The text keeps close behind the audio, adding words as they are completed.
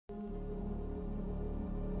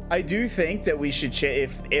I do think that we should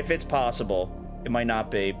if it's possible. It might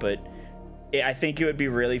not be, but I think it would be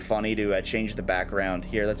really funny to change the background.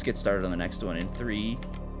 Here, let's get started on the next one in 3.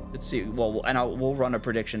 Let's see. Well, and we'll run a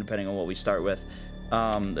prediction depending on what we start with.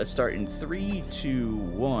 Let's start in 3, 2,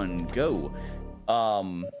 1, go.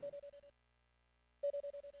 Oh,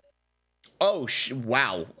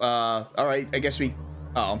 wow. All right, I guess we...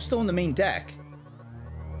 Oh, I'm still on the main deck.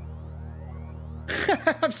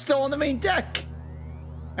 I'm still on the main deck.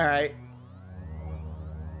 All right.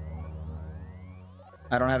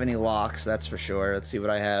 I don't have any locks, that's for sure. Let's see what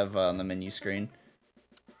I have on the menu screen.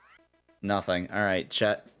 Nothing. All right,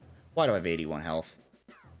 chat. Why do I have 81 health?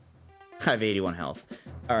 I have 81 health.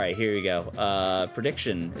 All right, here we go.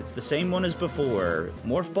 Prediction. It's the same one as before.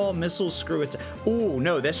 Morph ball, missiles, screw it. Oh,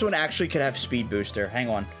 no, this one actually could have speed booster. Hang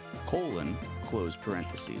on. Colon, close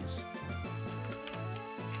parentheses.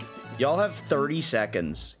 Y'all have 30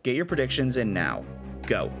 seconds. Get your predictions in now.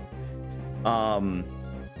 Go.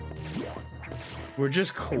 We're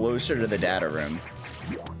just closer to the data room.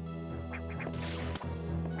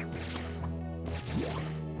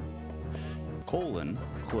 Colon,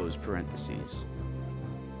 close parentheses.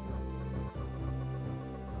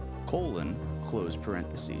 Colon, close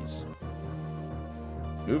parentheses.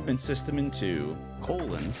 Movement system in 2.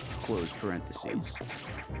 Colon, close parentheses.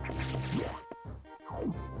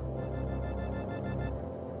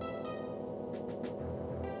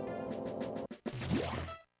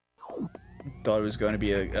 Thought it was going to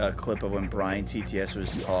be a clip of when Brian TTS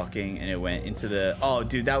was talking and it went into the... Oh,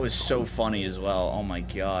 dude, that was so funny as well. Oh, my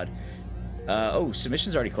God. Oh,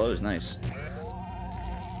 submission's already closed. Nice.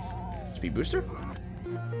 Speed booster?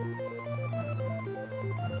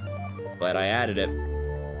 Glad I added it.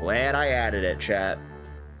 Glad I added it, chat.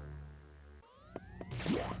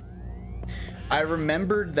 I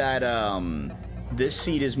remembered that this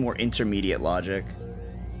seed is more intermediate logic.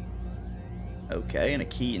 Okay, and a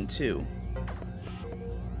key in 2.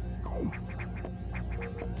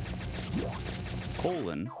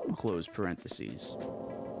 Colon, close parentheses.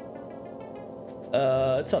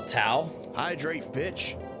 What's up, Tao? Hydrate,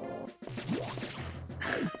 bitch.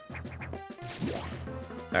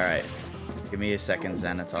 Alright. Give me a second,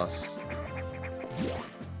 Xanatos.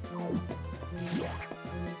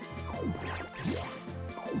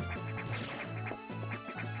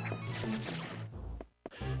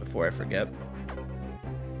 Before I forget.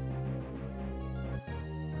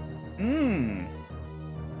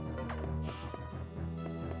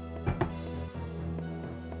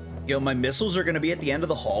 Yo, my missiles are gonna be at the end of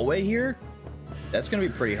the hallway here? That's gonna be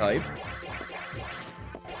pretty hype.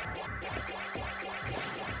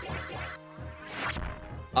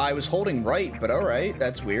 I was holding right, but alright,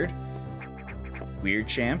 that's weird. Weird,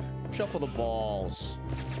 champ. Shuffle the balls.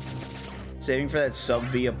 Saving for that sub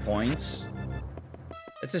via points.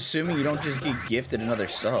 That's assuming you don't just get gifted another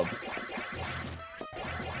sub.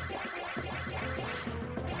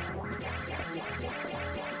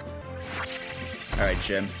 Alright,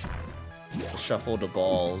 Jim. Shuffle the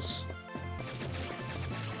balls.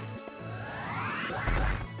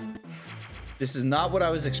 This is not what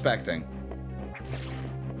I was expecting.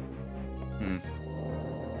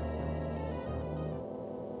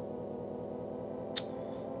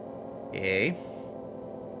 Okay.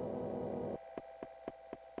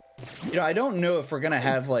 You know, I don't know if we're gonna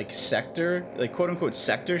have like sector, like quote unquote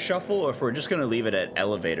sector shuffle, or if we're just gonna leave it at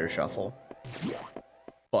elevator shuffle.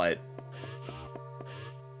 But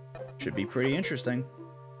should be pretty interesting.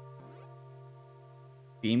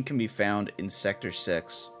 Beam can be found in sector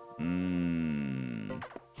 6.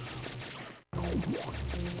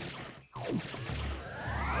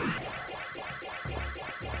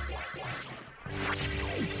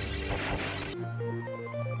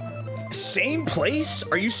 Same place?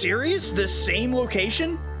 Are you serious? The same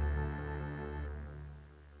location?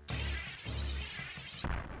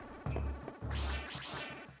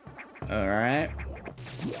 All right.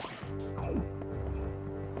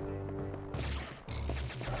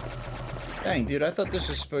 Dang, dude, I thought this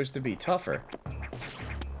was supposed to be tougher.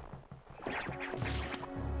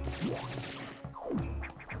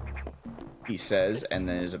 He says, and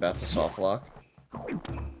then is about to soft lock.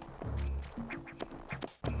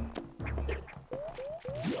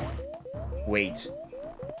 Wait.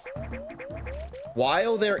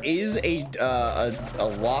 While there is a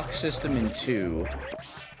lock system in 2,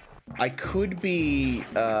 I could be,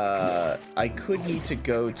 I could need to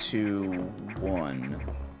go to 1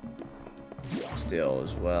 still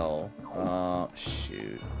as well.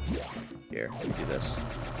 Shoot. Here, let me do this.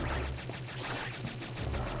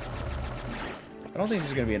 I don't think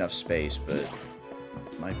there's gonna be enough space, but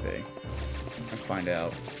it might be. I'll find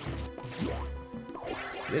out.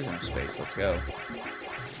 It is enough space. Let's go.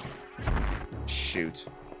 Shoot.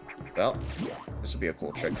 Well, this would be a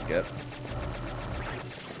cool trick to get.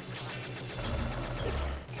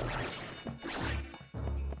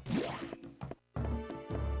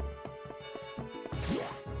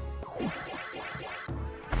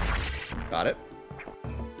 Got it.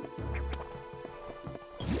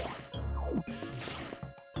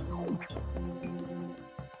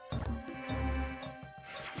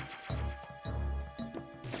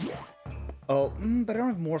 Oh, but I don't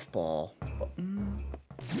have Morph Ball.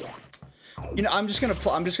 You know, I'm just gonna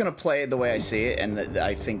play it the way I see it, and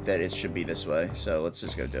I think that it should be this way. So let's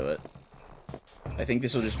just go do it. I think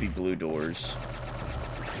this will just be blue doors.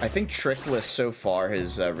 I think Trickless so far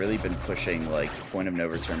has really been pushing, like, point of no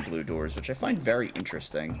return blue doors, which I find very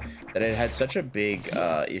interesting. That it had such a big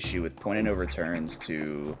issue with point of no returns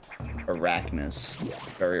to Arachnus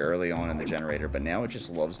very early on in the generator, but now it just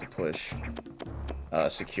loves to push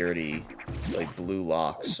security, like, blue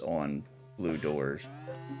locks on blue doors.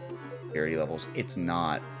 Security levels. It's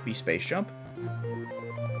not. Be space jump?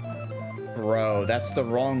 Bro, that's the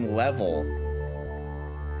wrong level.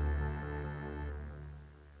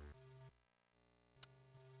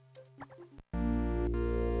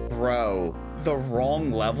 Bro, the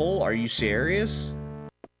wrong level? Are you serious?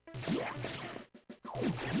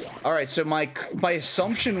 Alright, so my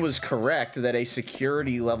assumption was correct that a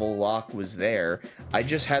security level lock was there. I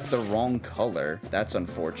just had the wrong color. That's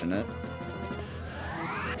unfortunate.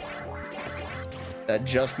 That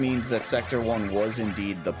just means that Sector 1 was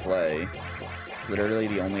indeed the play. Literally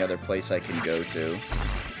the only other place I can go to.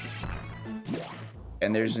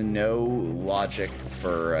 And there's no logic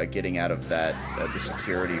for getting out of that, the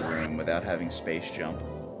security room without having space jump.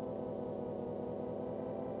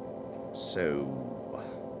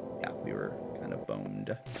 So, yeah, we were kind of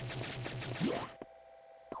boned.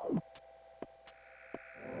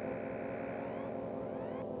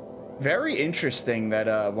 Very interesting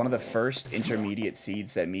that one of the first intermediate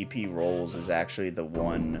seeds that Meep rolls is actually the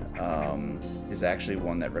one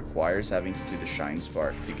that requires having to do the Shine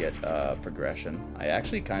Spark to get progression. I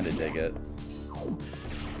actually kind of dig it.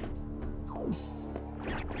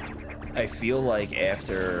 I feel like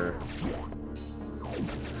after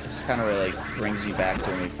this kind of like brings me back to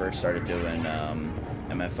when we first started doing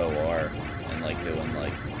MFOR and like doing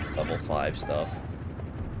like level 5 stuff.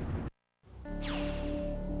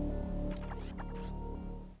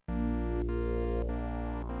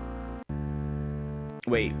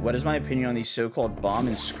 Wait, what is my opinion on these so-called bomb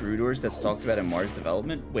and screw doors that's talked about in Mars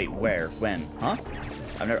Development? Wait, where? When? Huh?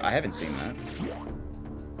 I haven't seen that.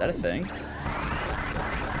 Is that a thing?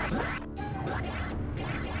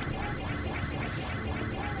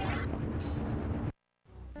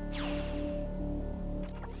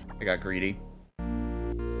 I got greedy.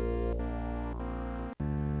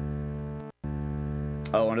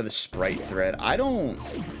 Oh, under the sprite thread. I don't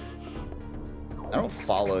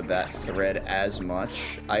follow that thread as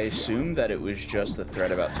much. I assumed that it was just the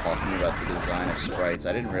thread about talking about the design of sprites.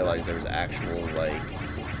 I didn't realize there was actual, like,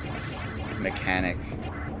 mechanic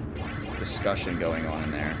discussion going on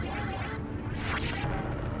in there.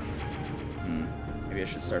 Maybe I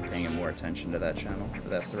should start paying more attention to that channel, to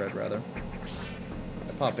that thread, rather.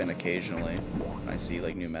 I pop in occasionally when I see,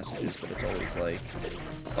 like, new messages, but it's always, like,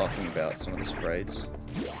 talking about some of the sprites.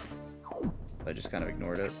 I just kind of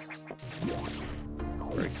ignored it.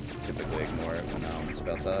 Or typically ignore it when it's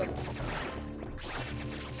about that.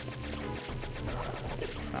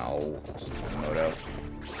 Ow. Moto.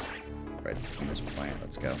 Right from this plant,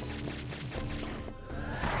 let's go.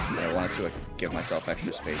 And I wanted to give myself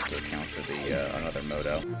extra space to account for the another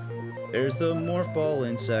moto. There's the morph ball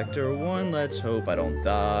in Sector 1, let's hope I don't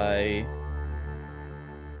die.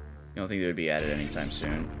 You don't think they would be added anytime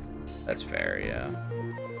soon? That's fair, yeah.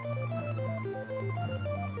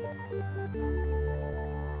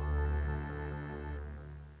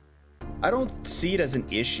 I don't see it as an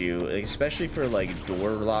issue, like, especially for, like,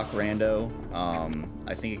 door lock rando.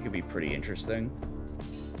 I think it could be pretty interesting.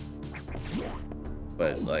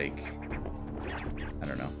 But, like, I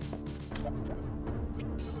don't know.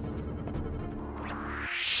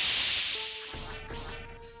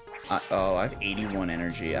 Oh, I have 81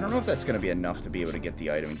 energy. I don't know if that's going to be enough to be able to get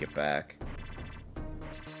the item and get back.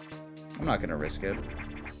 I'm not going to risk it.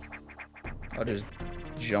 I'll just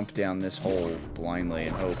jump down this hole blindly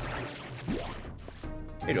and hope.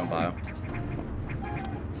 How you doing, Bio?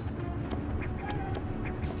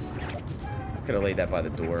 Could have laid that by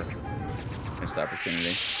the door. Missed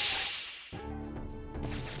opportunity.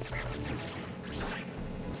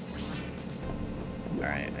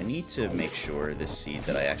 Alright, I need to make sure this seed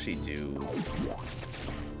that I actually do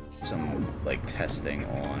some, like, testing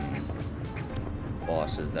on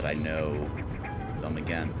bosses that I know.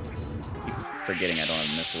 Again. Keep forgetting I don't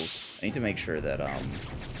have missiles. I need to make sure that,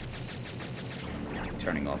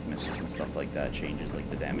 turning off missiles and stuff like that changes, like,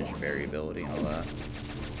 the damage variability and all that.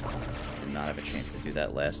 Did not have a chance to do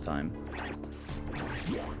that last time.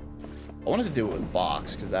 I wanted to do it with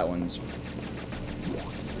box, because that one's...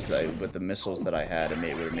 with the missiles that I had, it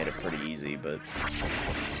would have made it pretty easy, but...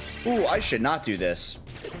 Ooh, I should not do this.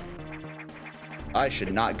 I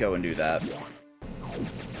should not go and do that.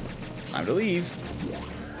 Time to leave.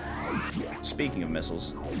 Speaking of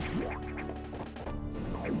missiles.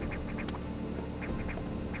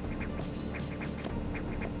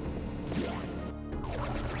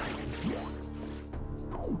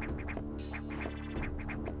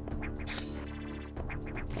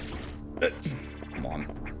 Come on.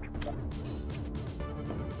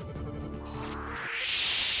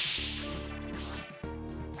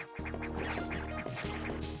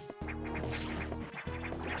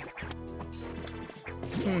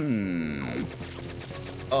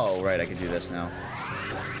 Oh, right, I can do this now.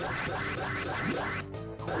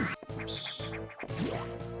 Oops.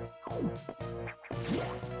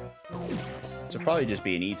 This will probably just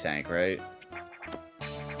be an E-tank, right?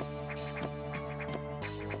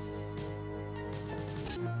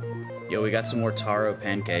 Yo, we got some more taro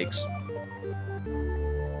pancakes.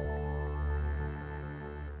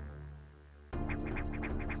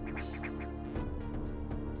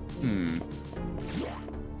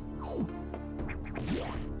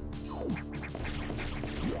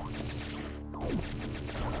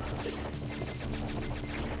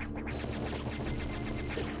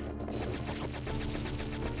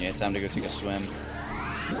 Yeah, time to go take a swim.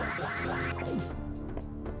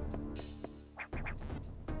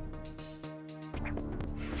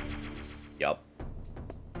 Yup.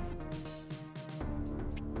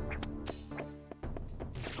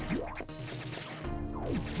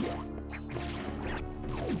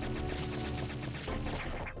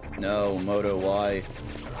 No, Moto, why?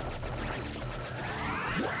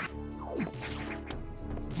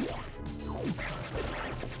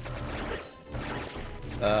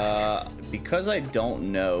 Because I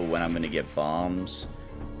don't know when I'm gonna get bombs.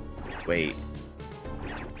 Wait.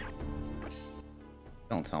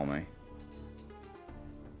 Don't tell me.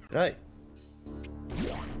 Did I?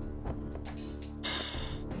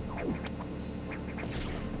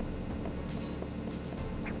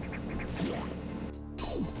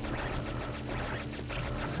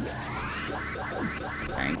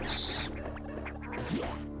 Thanks.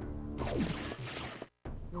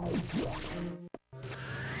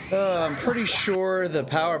 I'm pretty sure the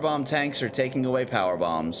power bomb tanks are taking away power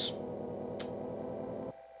bombs.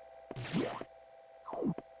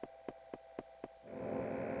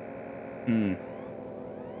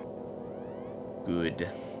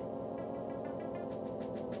 Good.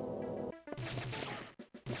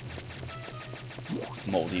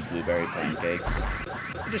 Moldy blueberry pancakes.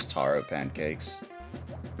 They're just taro pancakes.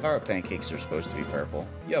 Taro pancakes are supposed to be purple.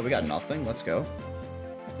 Yeah, we got nothing. Let's go.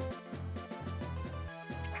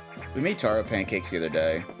 We made taro pancakes the other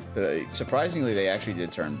day. Surprisingly, they actually did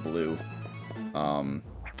turn blue. While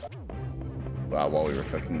we were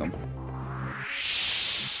cooking them.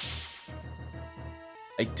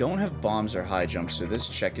 I don't have bombs or high jumps, so this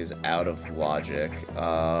check is out of logic.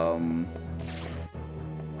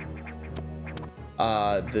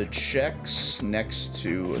 The checks next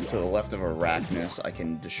to the left of Arachnus, I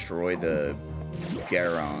can destroy the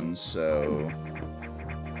Garons, so...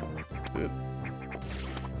 Oop.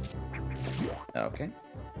 Okay.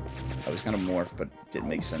 I was gonna morph, but didn't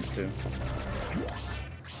make sense to.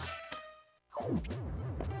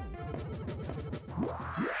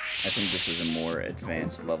 I think this is a more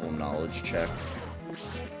advanced level knowledge check.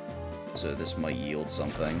 So this might yield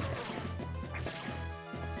something.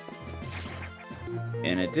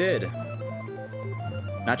 And it did.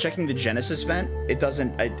 Not checking the Genesis vent? It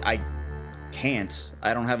doesn't... I can't.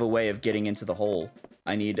 I don't have a way of getting into the hole.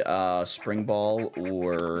 I need Spring Ball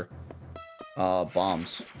or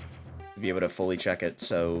bombs to be able to fully check it,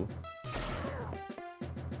 so...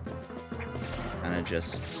 Kinda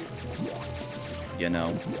just... You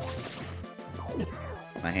know...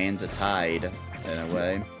 My hands are tied, in a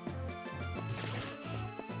way.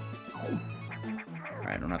 Alright,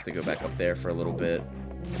 I don't have to go back up there for a little bit.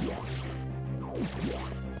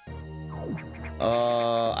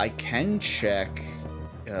 I can check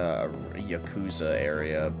Yakuza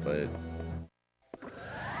area, but...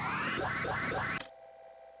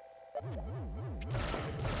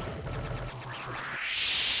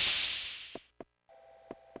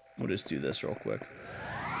 We'll just do this real quick.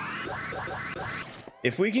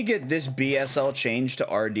 If we could get this BSL changed to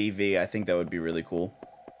RDV, I think that would be really cool.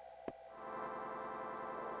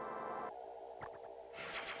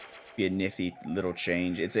 Be a nifty little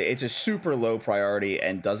change. It's a super low priority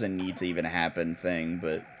and doesn't need to even happen thing,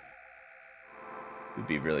 but it would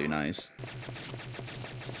be really nice.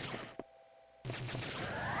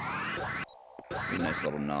 Be a nice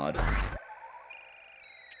little nod.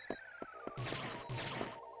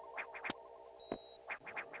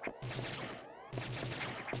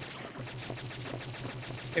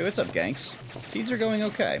 Hey, what's up, ganks? Seeds are going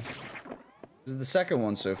okay. This is the second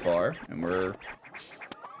one so far, and we're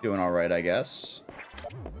doing alright, I guess.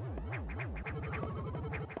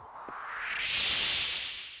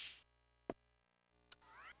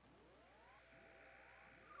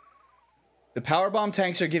 The power bomb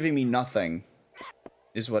tanks are giving me nothing,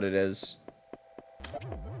 is what it is.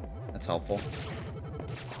 That's helpful.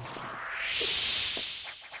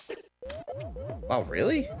 Wow,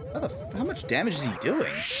 really? How much damage is he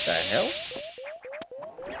doing? The hell?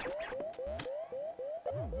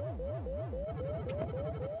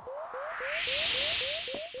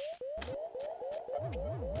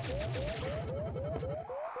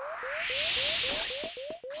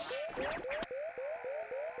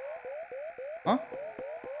 Huh?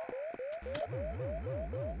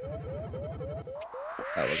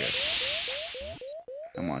 Oh, we're good.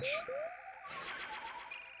 How much?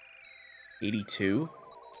 82?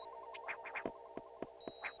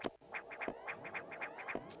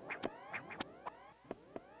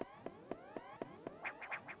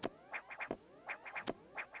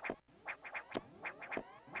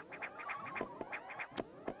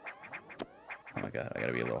 Oh my god, I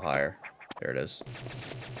gotta be a little higher. There it is.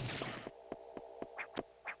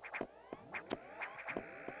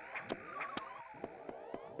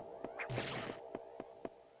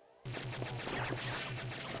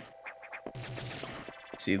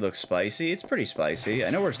 See, looks spicy. It's pretty spicy.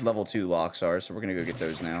 I know where level 2 locks are, so we're gonna go get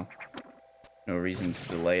those now. No reason to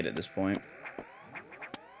delay it at this point.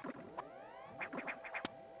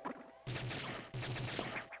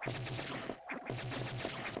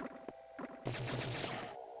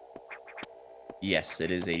 Yes,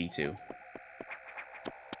 it is 82.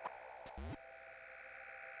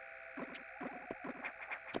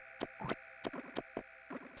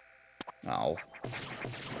 Oh.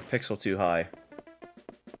 Pixel too high.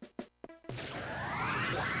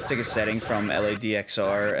 Take a setting from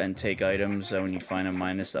LADXR and take items, so when you find them,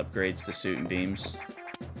 minus upgrades the suit and beams.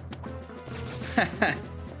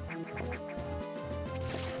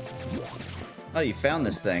 Oh, you found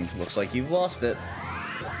this thing. Looks like you've lost it.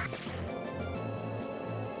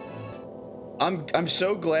 I'm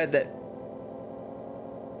so glad that...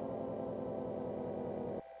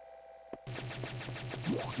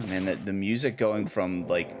 Man, that the music going from,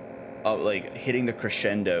 like hitting the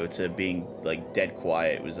crescendo to being, like, dead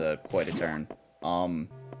quiet was quite a turn. I'm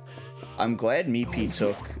glad Meepy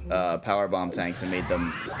took power bomb tanks and made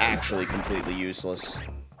them actually completely useless.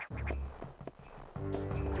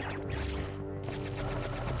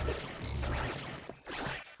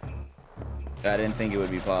 I didn't think it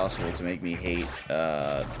would be possible to make me hate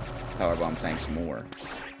power bomb tanks more.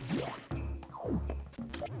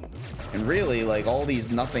 And really, like, all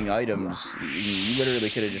these nothing items, you literally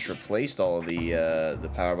could have just replaced all of the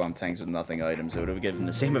power bomb tanks with nothing items. It would have given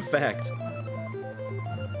the same effect.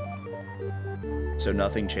 So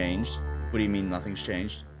nothing changed? What do you mean nothing's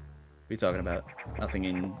changed? What are you talking about? Nothing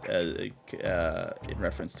in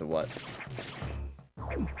reference to what?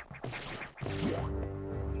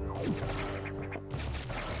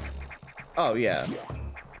 Oh, yeah.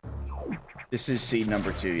 This is seed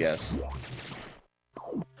number 2, yes.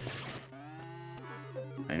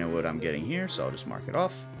 I know what I'm getting here, so I'll just mark it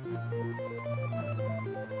off.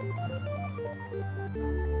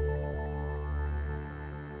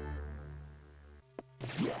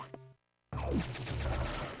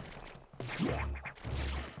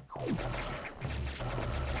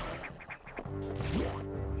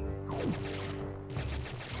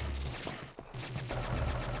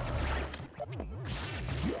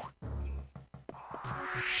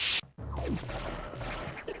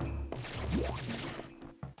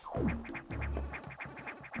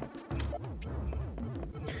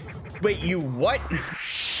 Wait, you what?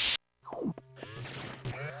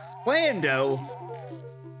 Rando?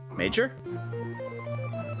 Major?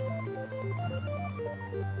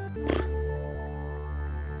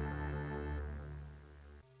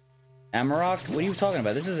 Amarok? What are you talking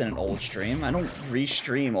about? This isn't an old stream. I don't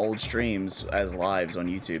re-stream old streams as lives on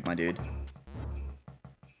YouTube, my dude.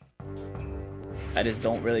 I just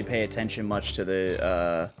don't really pay attention much to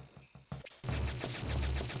the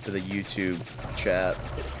YouTube chat.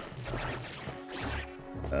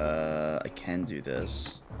 I can do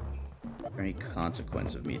this. Is there any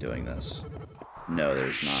consequence of me doing this? No,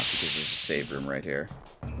 there's not, because there's a save room right here.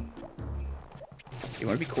 You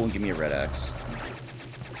want to be cool and give me a red X?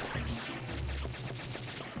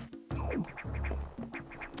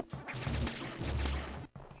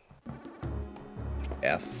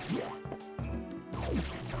 F.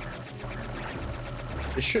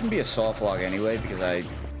 This shouldn't be a soft log anyway, because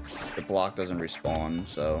the block doesn't respawn,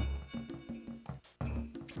 so...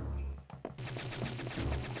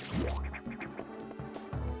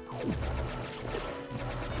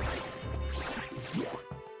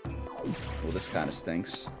 Well, this kind of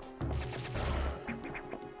stinks.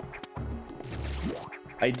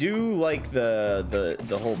 I do like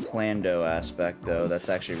the whole Plando aspect, though. That's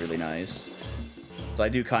actually really nice. So I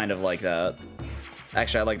do kind of like that.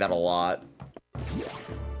 Actually, I like that a lot.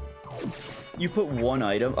 You put one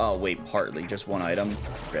item... Oh, wait, partly. Just one item.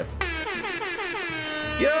 Rip.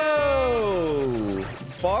 Yo!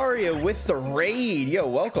 Baria with the raid. Yo,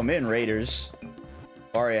 welcome in, Raiders.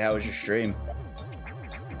 Baria, how was your stream?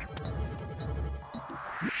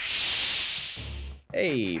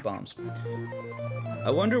 Hey, bombs.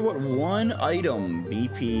 I wonder what one item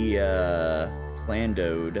BP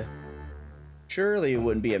plandoed. Surely it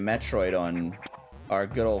wouldn't be a Metroid on our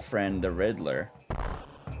good old friend the Riddler.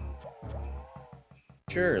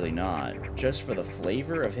 Surely not. Just for the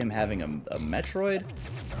flavor of him having a Metroid?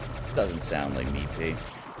 Doesn't sound like me, P.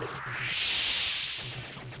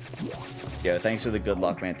 Yo, thanks for the good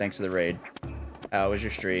luck, man. Thanks for the raid. How was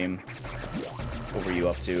your stream? What were you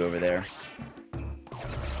up to over there?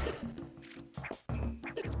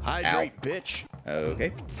 Hydrate, bitch.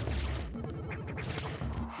 Okay.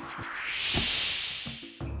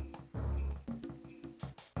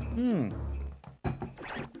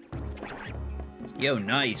 Yo,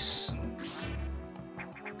 nice.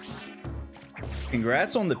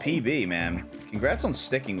 Congrats on the PB, man. Congrats on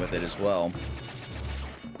sticking with it as well.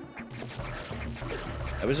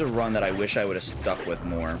 That was a run that I wish I would have stuck with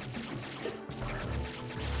more.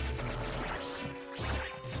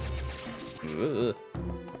 Ugh.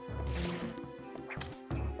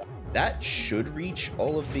 That should reach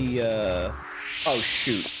all of the, Oh,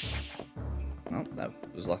 shoot. Oh, that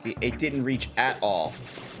was lucky. It didn't reach at all.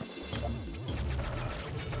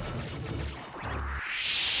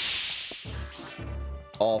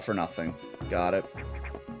 All for nothing. Got it.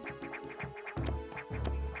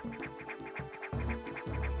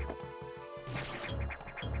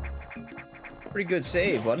 Pretty good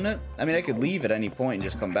save, wasn't it? I mean, I could leave at any point and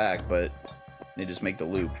just come back, but... They just make the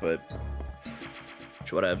loop, but...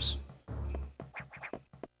 Whatevs.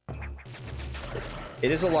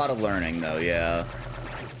 It is a lot of learning, though, yeah.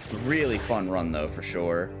 Really fun run, though, for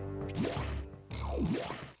sure.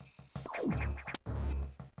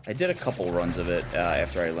 I did a couple runs of it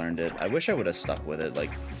after I learned it. I wish I would have stuck with it,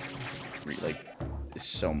 like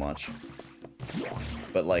so much.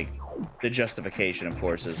 But, like, the justification, of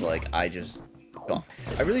course, is, like, I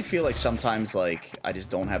really feel like sometimes, like, I just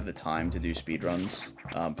don't have the time to do speedruns,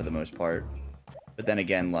 for the most part. But then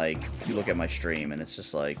again, like, you look at my stream, and it's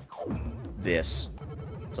just, like, this.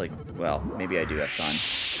 It's like, well, maybe I do have time.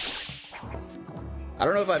 I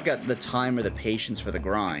don't know if I've got the time or the patience for the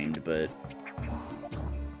grind, but...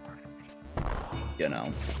 You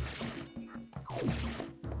know.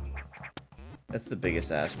 That's the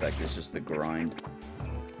biggest aspect, is just the grind.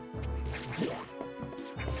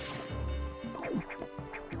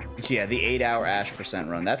 Yeah, the 8-hour Ash %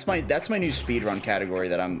 run. That's my new speedrun category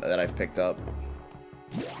that I've picked up.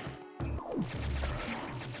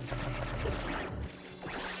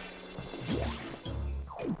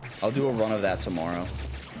 I'll do a run of that tomorrow.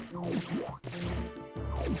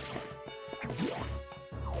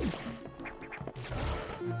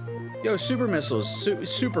 Yo, super missiles,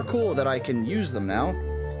 super cool that I can use them now.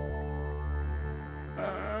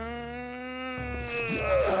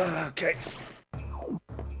 Okay.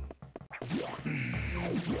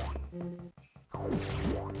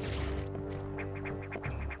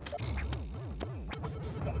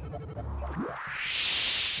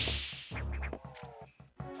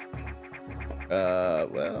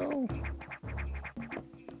 Well...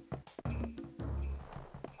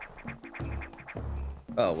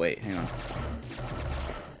 Oh, wait, hang on.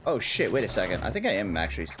 Oh, shit, wait a second. I think I am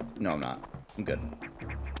actually... No, I'm not. I'm good.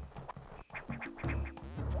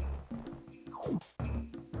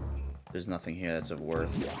 There's nothing here that's of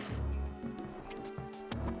worth.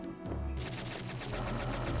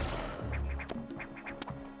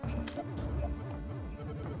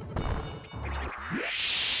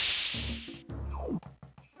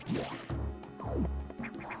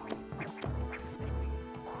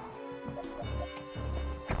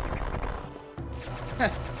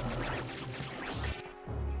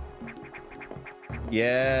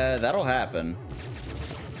 Yeah, that'll happen.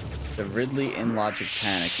 The Ridley in logic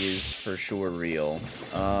panic is for sure real.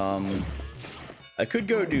 I could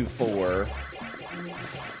go do 4.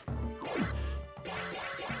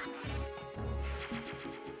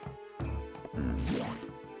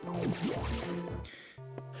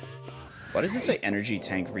 Why does it say energy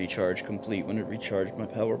tank recharge complete when it recharged my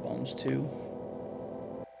power bombs too?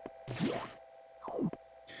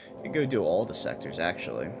 I could go do all the sectors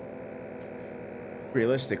actually.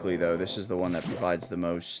 Realistically though, this is the one that provides the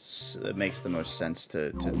most, that makes the most sense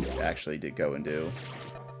to actually go and do.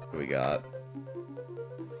 What do we got?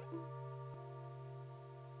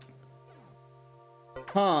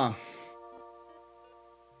 Huh.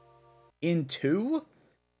 In 2?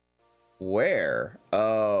 Where?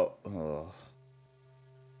 Oh.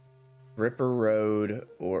 Ripper Road,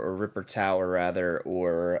 or Ripper Tower, rather,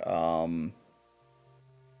 or,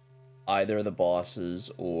 either of the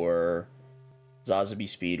bosses, or Zazaby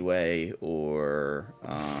Speedway, or,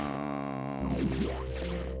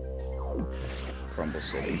 Crumble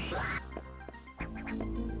City.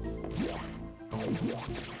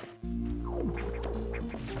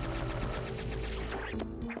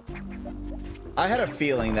 I had a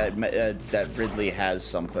feeling that that Ridley has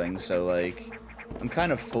something, so like I'm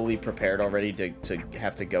kind of fully prepared already to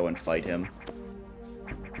have to go and fight him.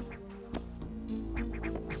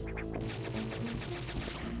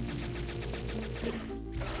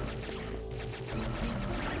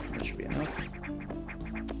 That should be enough.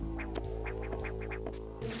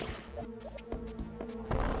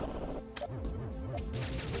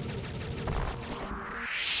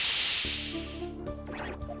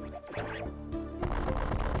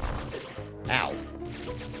 Ow.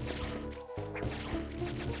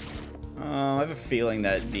 I have a feeling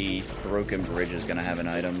that the broken bridge is going to have an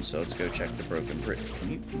item, so let's go check the broken bridge.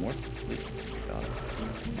 Can you morph? Please? God.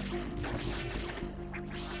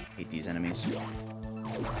 Hate these enemies.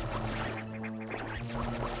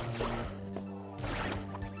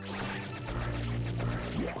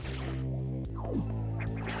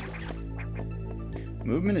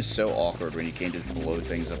 Movement is so awkward when you can't just blow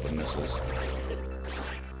things up with missiles.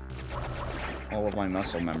 All of my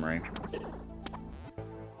muscle memory.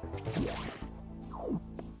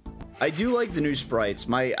 I do like the new sprites.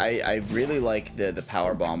 I really like the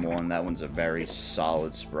Power Bomb one. That one's a very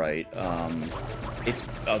solid sprite. It's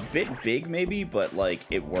a bit big maybe, but like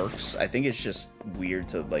it works. I think it's just weird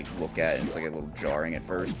to like look at. It's like a little jarring at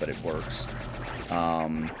first, but it works.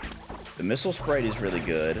 The missile sprite is really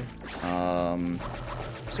good. Is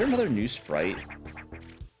there another new sprite?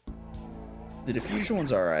 The diffusion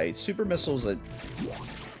one's alright. Super missiles are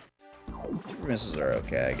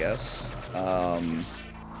okay, I guess.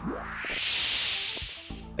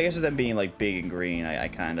 I guess with them being like big and green, I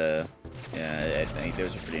kinda, yeah, I think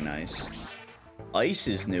those are pretty nice. Ice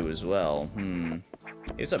is new as well. Hey,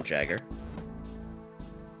 what's up, Jagger?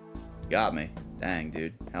 Got me. Dang,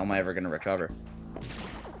 dude. How am I ever gonna recover?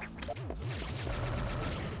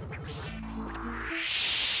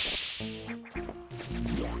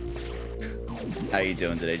 How you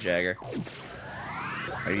doing today, Jagger?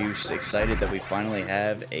 Are you excited that we finally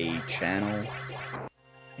have a channel,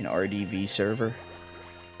 an RDV server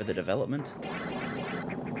for the development?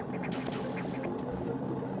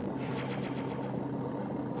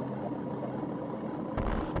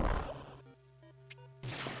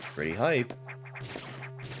 Pretty hype.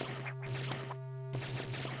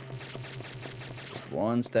 Just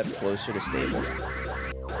one step closer to stable.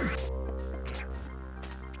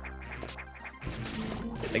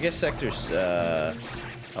 I guess sectors, oh,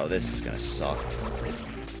 this is gonna suck.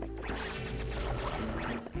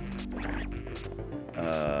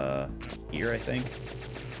 Here, I think?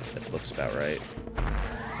 That looks about right.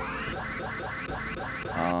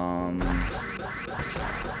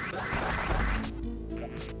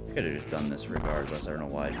 Could have just done this regardless. I don't know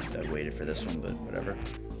why I waited for this one, but whatever.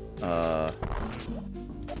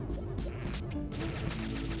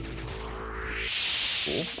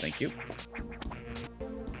 Cool, thank you.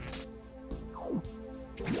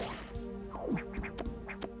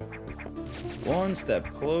 One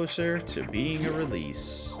step closer to being a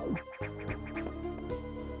release.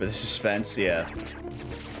 For the suspense, yeah.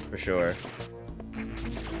 For sure.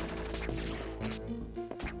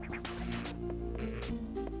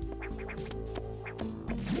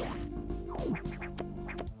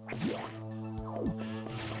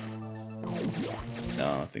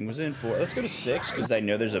 Nothing was in for it. Let's go to 6, because I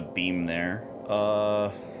know there's a beam there.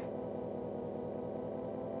 Ugh.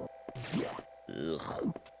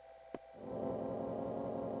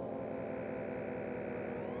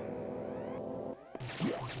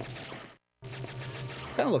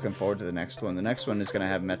 Kind of looking forward to the next one. The next one is going to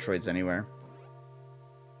have Metroids anywhere.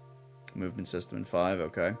 Movement system in 5,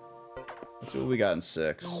 okay. Let's see what we got in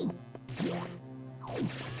 6.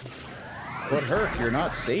 But Herc, you're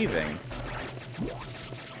not saving.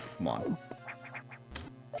 Come on.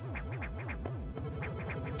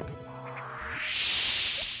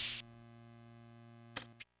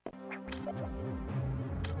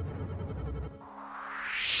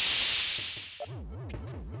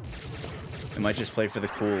 I might just play for the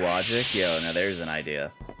cool logic. Yo, now there's an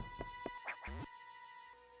idea.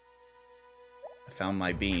 I found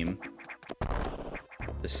my beam.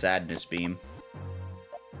 The sadness beam.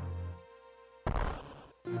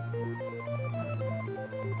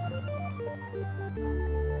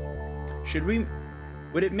 Should we...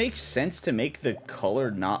 Would it make sense to make the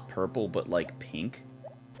color not purple, but like pink?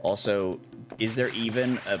 Also, is there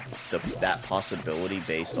even that possibility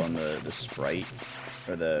based on the sprite?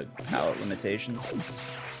 Or the palette limitations?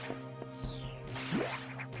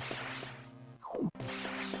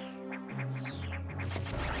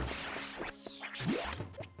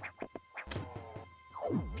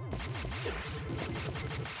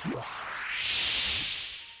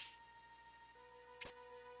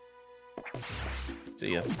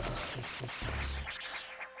 See ya.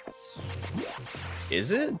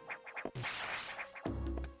 Is it?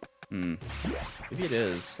 Maybe it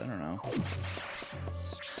is. I don't know.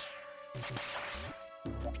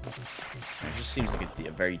 It just seems like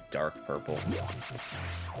a very dark purple.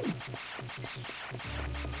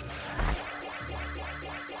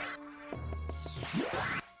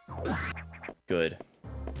 Good.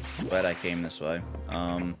 Glad I came this way.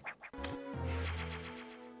 I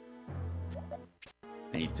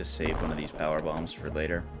need to save one of these power bombs for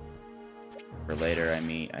later. For later, I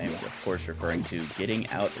mean, I am of course referring to getting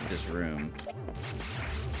out of this room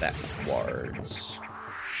backwards.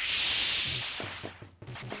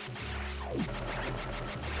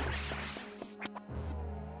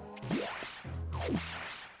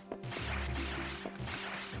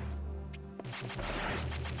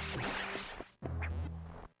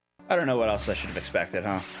 I don't know what else I should have expected,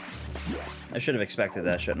 huh? I should have expected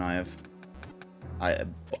that, shouldn't I have?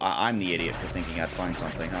 I'm the idiot for thinking I'd find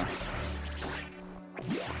something, huh?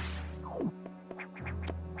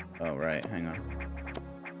 Oh, right, hang on.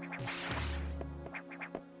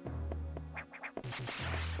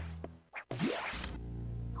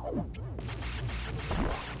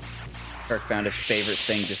 Kirk found his favorite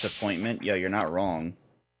thing, disappointment. Yo, you're not wrong.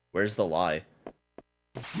 Where's the lie?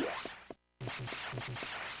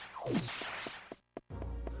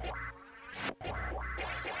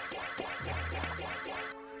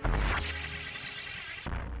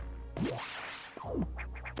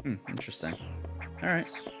 Interesting. Alright.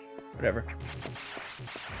 Whatever.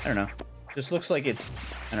 I don't know. Just looks like it's,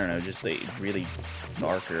 I don't know, just like really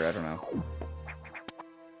darker. I don't know.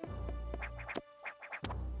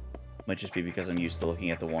 Might just be because I'm used to looking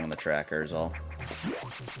at the one on the tracker is all.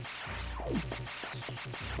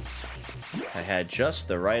 I had just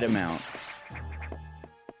the right amount.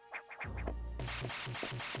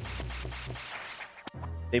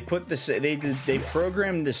 They put the they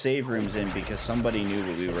programmed the save rooms in because somebody knew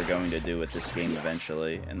what we were going to do with this game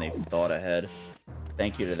eventually, and they thought ahead.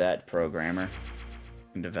 Thank you to that programmer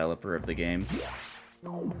and developer of the game.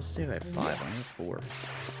 Let's see if I have 5. I have 4.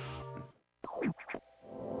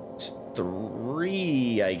 It's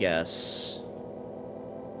 3, I guess.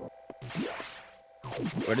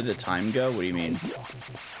 Where did the time go? What do you mean?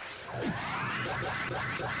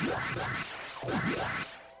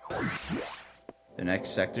 The next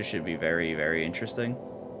sector should be very, very interesting.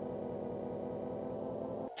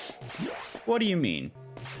 What do you mean?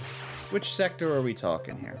 Which sector are we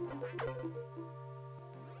talking here?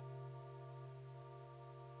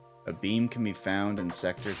 A beam can be found in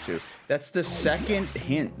Sector 2. That's the second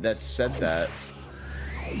hint that said that.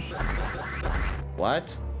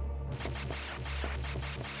 What?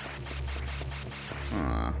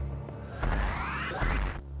 Huh.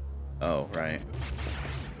 Oh, right.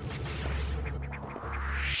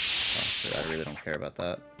 I really don't care about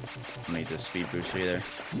that. I need the speed booster either.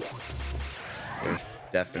 There's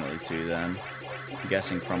definitely 2 then. I'm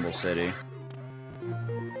guessing Crumble City.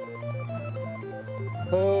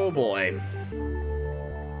 Oh boy.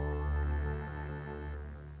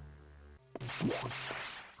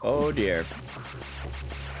 Oh dear.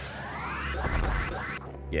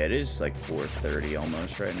 Yeah, it is like 4:30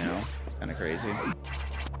 almost right now. It's kind of crazy.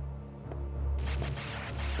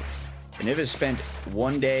 A Niv has spent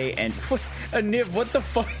 1 day and... A Niv, what the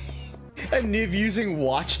fuck? A Niv using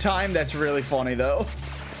watch time? That's really funny, though.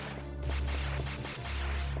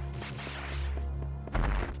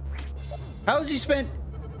 How has he spent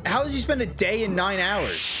a day and 9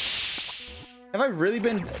 hours? Have I really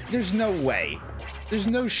been? There's no way. There's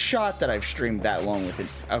no shot that I've streamed that long with it.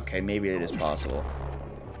 Okay, maybe it is possible.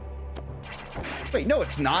 Wait, no,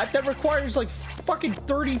 it's not. That requires like fucking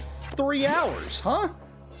 33 hours, huh?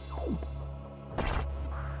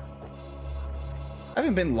 I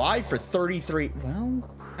haven't been live for 33. Well,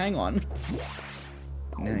 hang on.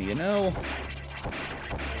 Now, you know,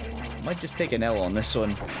 might just take an L on this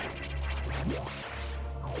one.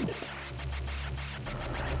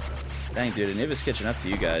 Dang, dude, and Iva's catching up to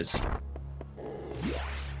you guys.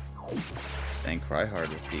 Dang, cry hard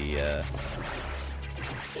with the,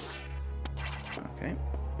 okay.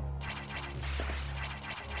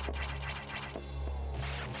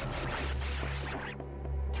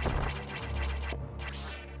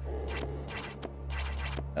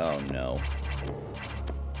 Oh, no.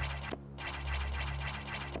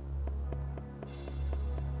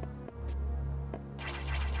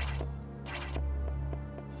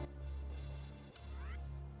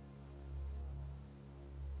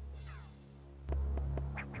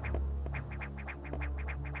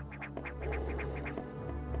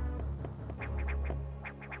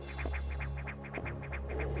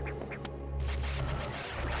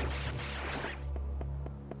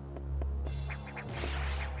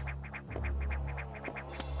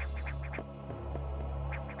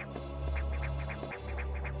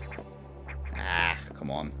 Come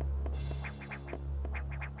on.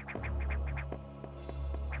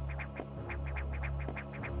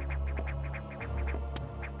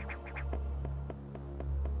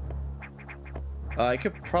 I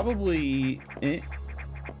could probably...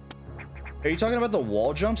 Are you talking about the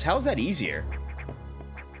wall jumps? How is that easier?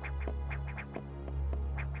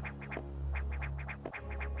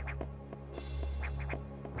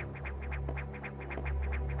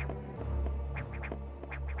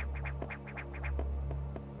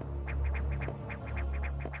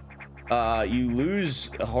 You lose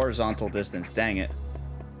a horizontal distance. Dang it.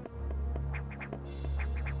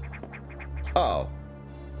 Oh.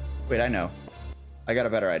 Wait, I know. I got a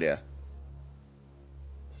better idea.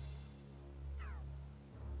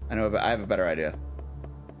 I have a better idea.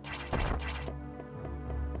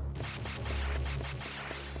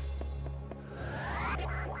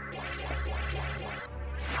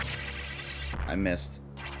 I missed.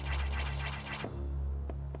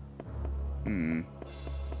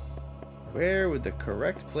 Where would the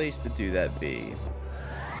correct place to do that be?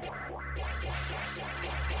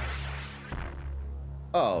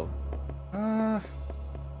 Oh.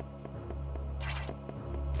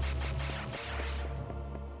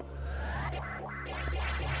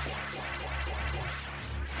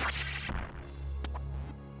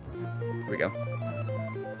 Here we go.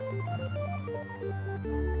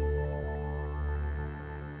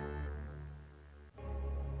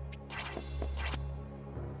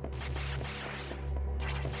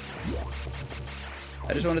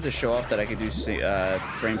 I just wanted to show off that I could do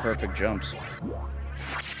frame perfect jumps.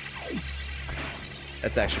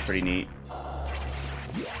 That's actually pretty neat.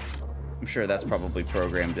 I'm sure that's probably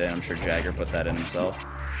programmed in. I'm sure Jagger put that in himself.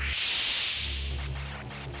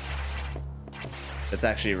 That's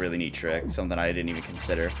actually a really neat trick. Something I didn't even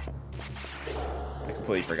consider. I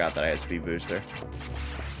completely forgot that I had speed booster.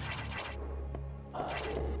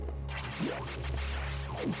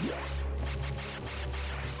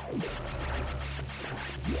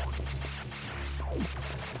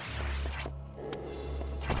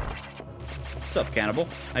 What's up, Cannibal?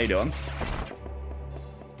 How you doing?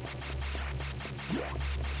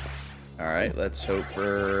 Alright, let's hope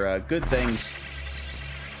for good things.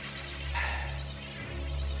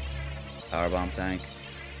 Powerbomb tank.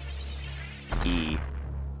 E.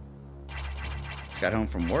 Just got home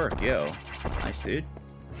from work, yo. Nice, dude.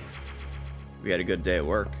 We had a good day at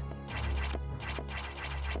work.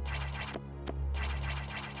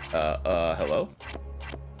 Hello?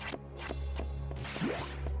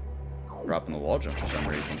 Dropping the wall jump for some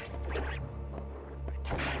reason.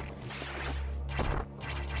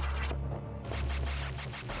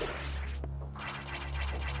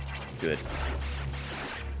 Good.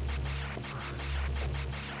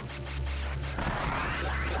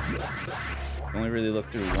 Only really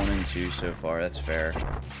looked through 1 and 2 so far, that's fair.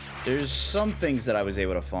 There's some things that I was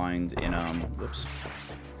able to find in, whoops.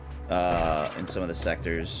 In some of the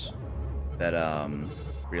sectors that,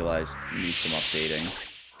 realized need some updating.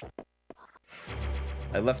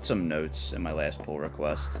 I left some notes in my last pull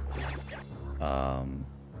request,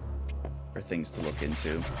 for things to look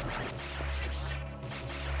into.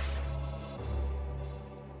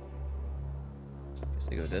 Guess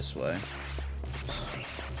they go this way. Oops.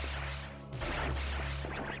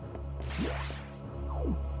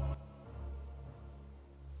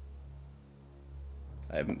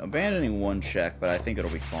 I'm abandoning one check, but I think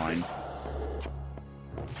it'll be fine.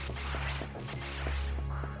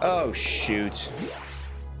 Oh, shoot.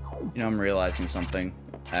 You know, I'm realizing something,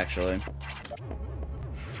 actually.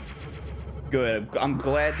 Good. I'm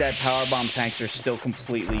glad that powerbomb tanks are still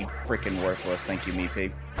completely freaking worthless. Thank you,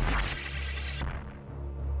 Meepy.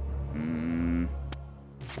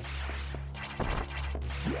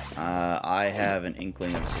 I have an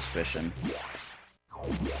inkling of a suspicion.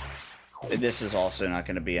 This is also not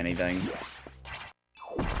going to be anything.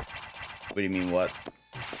 What do you mean, what?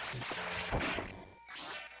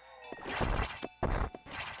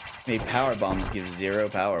 Hey, power bombs give 0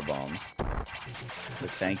 power bombs. The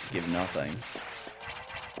tanks give nothing.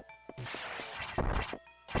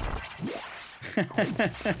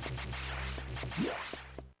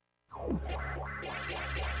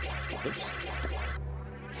 Oops.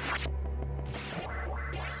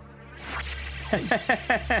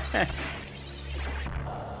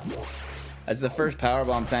 That's the first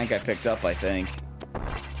powerbomb tank I picked up, I think.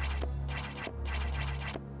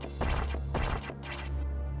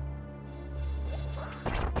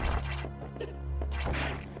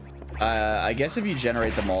 I guess if you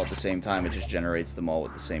generate them all at the same time, it just generates them all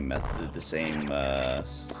with the same method, the same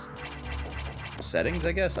settings,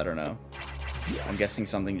 I guess? I don't know. I'm guessing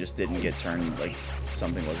something just didn't get turned, like,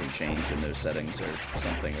 something wasn't changed in those settings or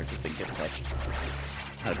something, or just didn't get touched.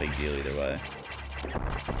 Not a big deal either way.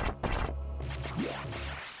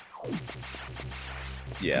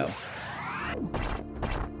 Yeah.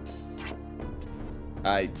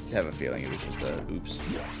 I have a feeling it was just a oops.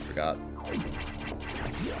 Forgot.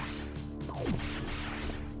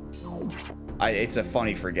 It's a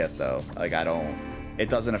funny forget though. Like it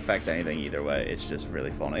doesn't affect anything either way. It's just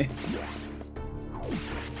really funny.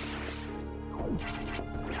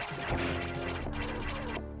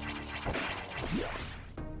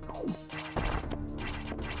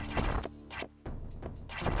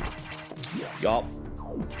 Yup.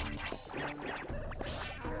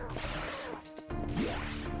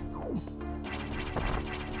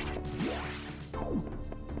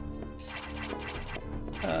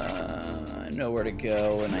 I know where to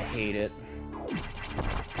go, and I hate it.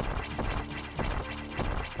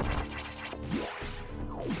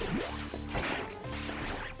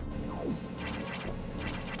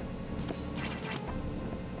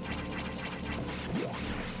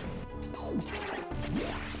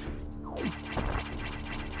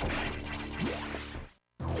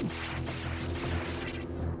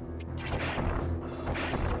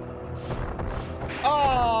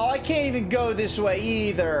 Oh, I can't even go this way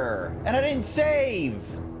either. And I didn't save.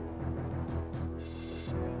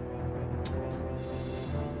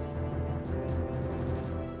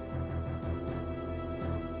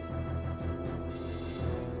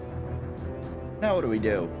 Now what do we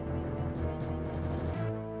do?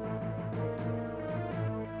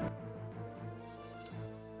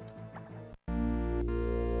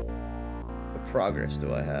 What progress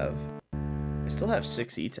do I have? I still have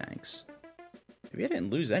 6 E-tanks. Maybe I didn't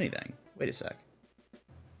lose anything. Wait a sec.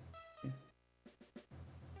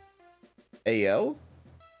 Ayo?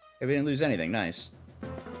 Maybe I didn't lose anything. Nice.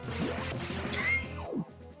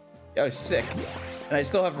 I was sick. And I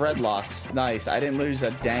still have red locks. Nice. I didn't lose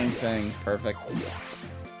a dang thing. Perfect.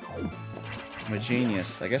 I'm a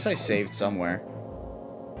genius. I guess I saved somewhere.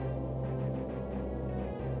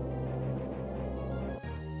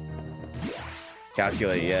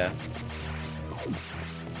 Calculate, yeah.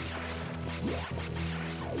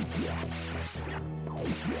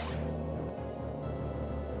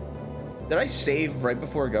 Did I save right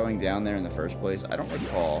before going down there in the first place? I don't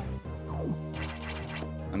recall.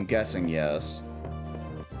 I'm guessing yes.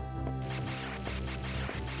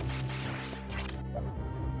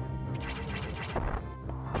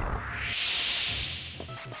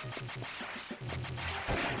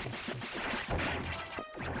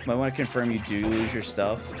 Might want to confirm you do lose your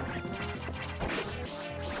stuff.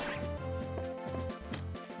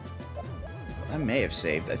 I may have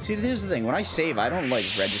saved. See, here's the thing. When I save, I don't, like,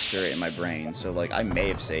 register it in my brain. So, like, I may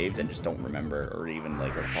have saved and just don't remember or even,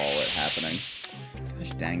 like, recall it happening.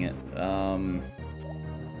 Gosh dang it.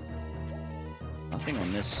 Nothing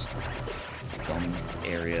on this dumb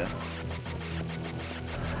area.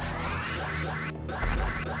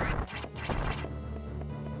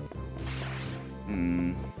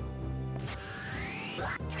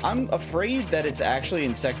 I'm afraid that it's actually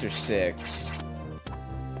in Sector 6.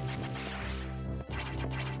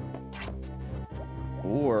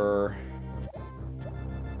 Or...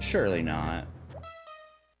 surely not.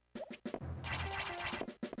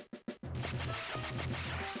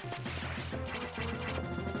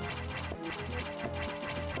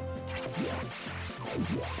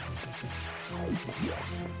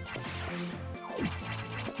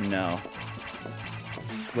 No.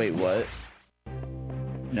 Wait, what?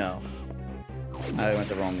 No. I went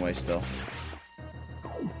the wrong way still.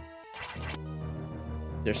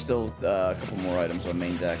 There's still a couple more items on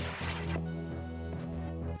main deck.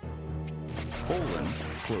 Poland,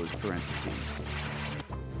 close parentheses.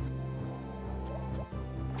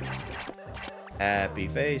 Happy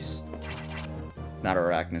face. Not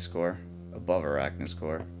Arachniscore. Above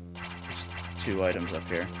Arachniscore. There's 2 items up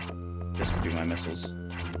here. This could be my missiles.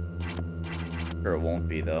 Or it won't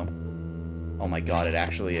be, though. Oh my god, it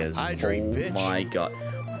actually is. Hydrate, oh bitch. My god.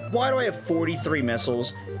 Why do I have 43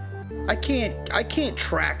 missiles? I can't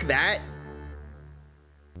track that.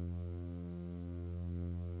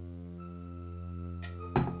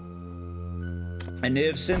 And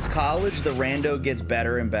if since college, the Rando gets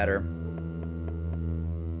better and better.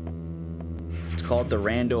 It's called the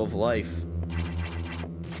Rando of life.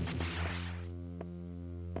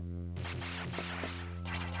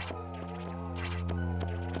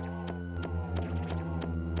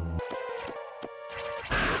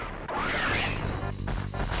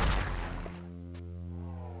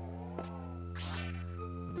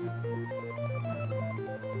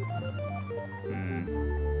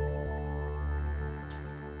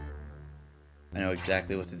 I know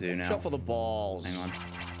exactly what to do now. Shuffle the balls. Hang on.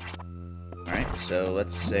 Alright, so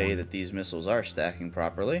let's say that these missiles are stacking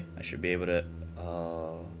properly. I should be able to...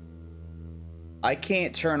 I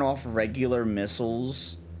can't turn off regular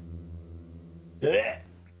missiles.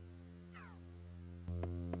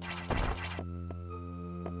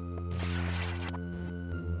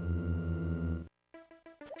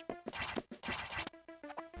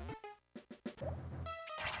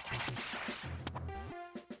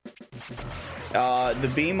 The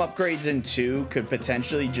beam upgrades in 2 could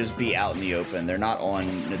potentially just be out in the open. They're not on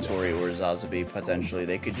Notori or Zazabi, potentially.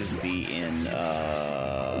 They could just be in,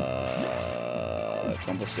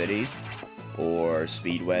 Crumble City, or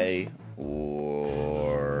Speedway,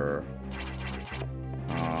 or,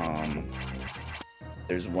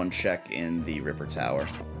 there's one check in the Ripper Tower.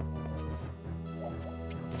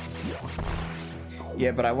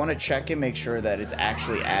 Yeah, but I want to check and make sure that it's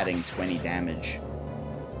actually adding 20 damage.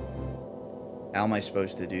 How am I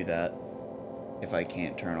supposed to do that if I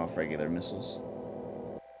can't turn off regular missiles?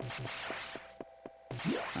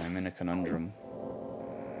 I'm in a conundrum.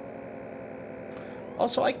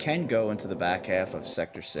 Also, I can go into the back half of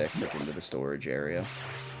Sector 6, like into the storage area,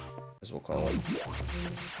 as we'll call it.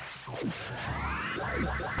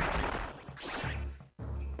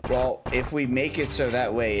 Well, if we make it so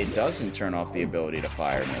that way it doesn't turn off the ability to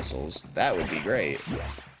fire missiles, that would be great.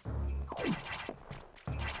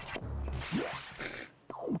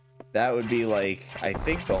 That would be, like, I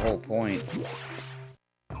think the whole point.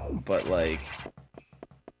 But, like...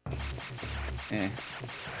 I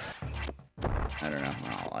don't know.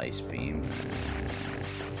 Oh, Ice Beam.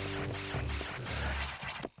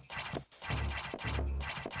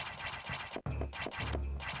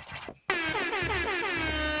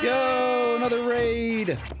 Yo, another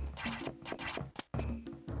raid!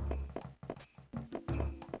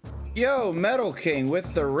 Yo, Metal King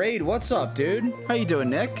with the raid. What's up, dude? How you doing,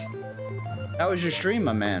 Nick? How was your stream,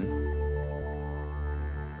 my man?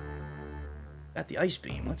 Got the Ice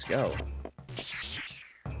Beam. Let's go.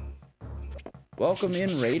 Welcome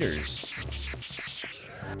in, Raiders.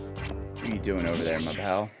 What are you doing over there, my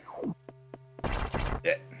pal?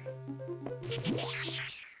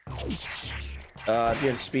 If you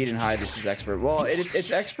have speed and high, this is expert. Well,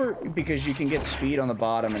 it's expert because you can get speed on the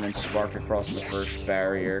bottom and then spark across the first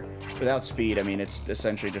barrier. Without speed, I mean, it's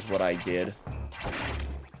essentially just what I did.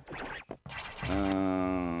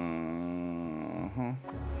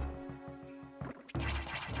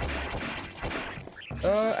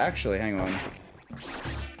 Actually, hang on.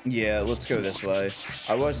 Yeah, let's go this way.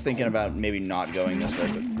 I was thinking about maybe not going this way,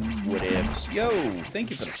 but what ifs? Yo, thank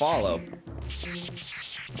you for the follow.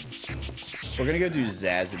 We're gonna go do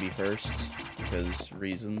Zazaby first, because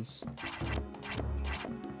reasons.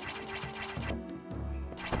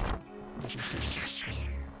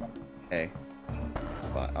 Hey.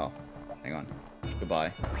 Bye. Oh, hang on.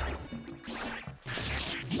 Goodbye.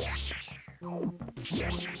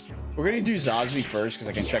 We're gonna do Zazaby first, because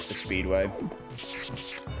I can check the speedway.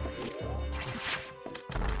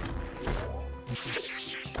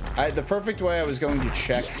 The perfect way I was going to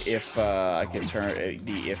check if I could turn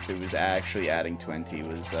if it was actually adding 20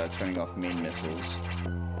 was turning off main missiles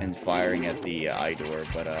and firing at the eye door,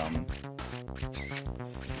 but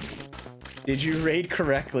did you raid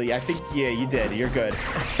correctly? I think, yeah, you did. You're good.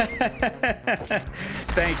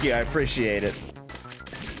 Thank you. I appreciate it.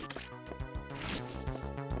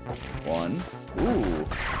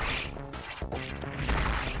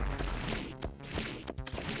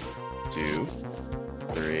 2,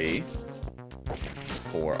 3,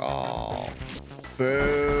 4. Oh.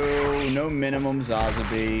 Boo. No minimum,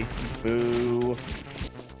 Zazabi. Boo.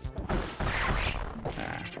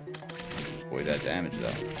 Ah. Avoid that damage,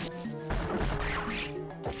 though.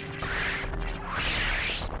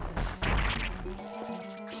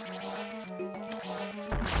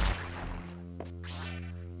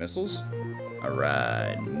 Missiles?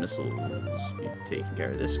 Alright, missiles. You're taking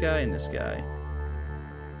care of this guy and this guy.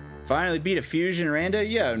 Finally beat a fusion, Rando?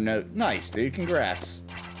 Yeah, no, nice, dude. Congrats.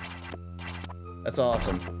 That's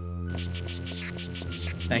awesome.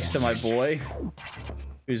 Thanks to my boy.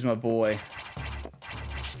 Who's my boy?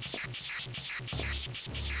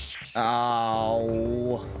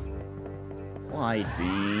 Ow. Wide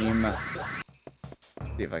beam.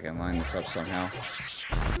 See if I can line this up somehow.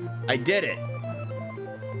 I did it!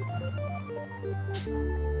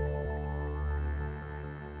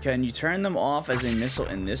 Can you turn them off as a missile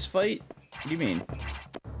in this fight? What do you mean?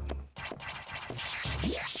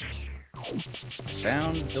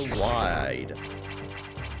 Found the wide.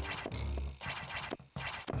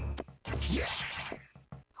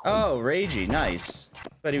 Oh, Ragey, nice.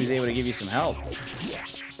 But he was able to give you some help.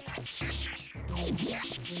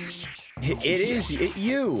 It is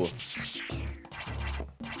you.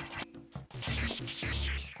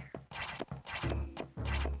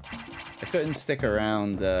 I couldn't stick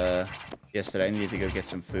around yesterday. I needed to go get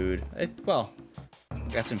some food. Well,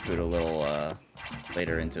 got some food a little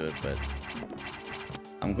later into it, but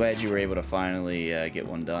I'm glad you were able to finally get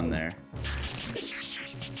one done there.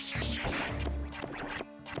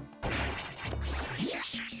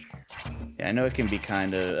 Yeah, I know it can be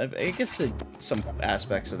kind of... I guess some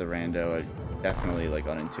aspects of the rando are definitely, like,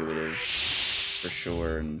 unintuitive, for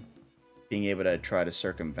sure, and being able to try to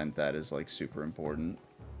circumvent that is, like, super important.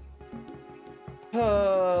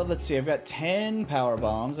 Let's see, I've got 10 power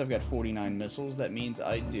bombs, I've got 49 missiles, that means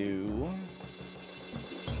I do...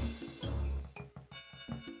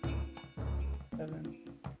 7...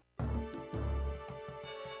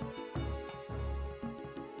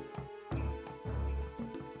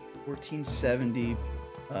 1470.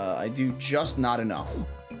 I do just not enough.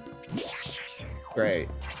 Great.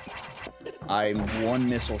 I'm one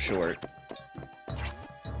missile short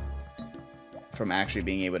from actually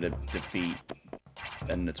being able to defeat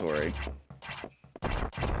Notori.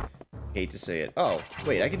 Hate to say it. Oh,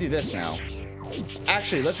 wait, I can do this now.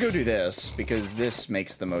 Actually, let's go do this, because this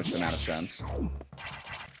makes the most amount of sense.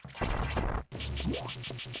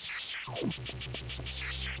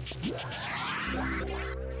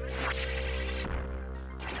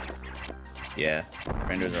 Yeah,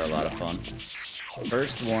 randos are a lot of fun.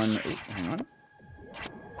 First one... Ooh, hang on.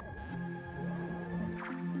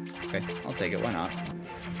 Okay, I'll take it, why not?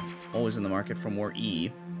 Always in the market for more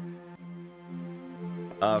E.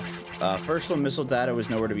 First one, missile data was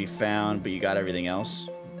nowhere to be found, but you got everything else.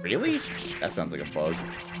 Really? That sounds like a bug.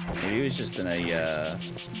 Maybe it was just in a,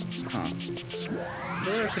 huh.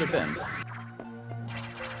 Where could have been?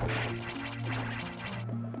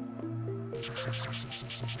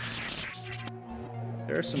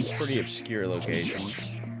 There are some pretty obscure locations.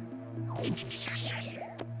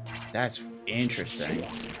 That's interesting.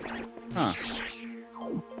 Huh.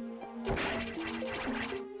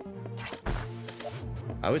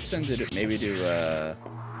 I would send it maybe to,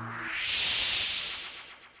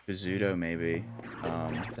 Kazuto, maybe.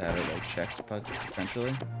 To have it, like, checked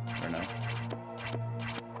potentially. Or no.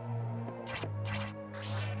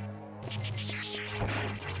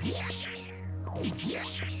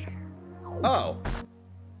 Oh!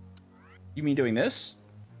 You mean doing this?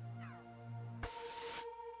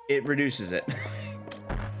 It reduces it.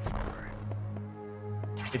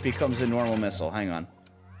 It becomes a normal missile. Hang on.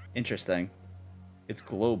 Interesting. It's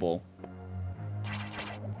global.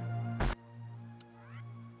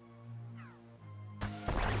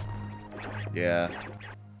 Yeah.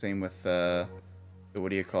 Same with, what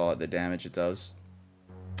do you call it? The damage it does.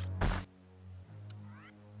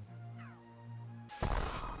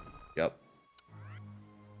 Yep.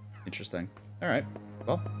 Interesting. Alright.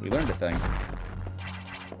 Well, we learned a thing.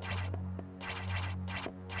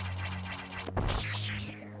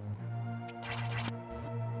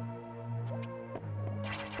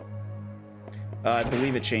 I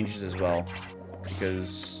believe it changes as well,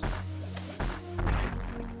 because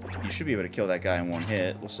you should be able to kill that guy in one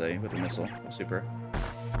hit, we'll see, with a missile. Super.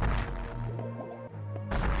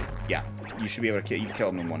 Yeah, you should be able to kill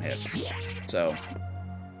him in one hit. So...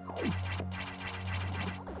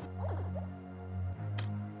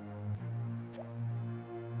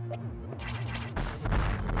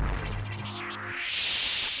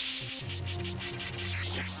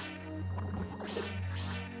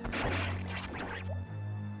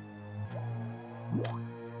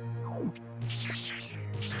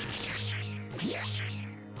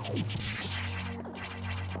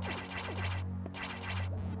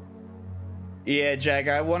 Yeah,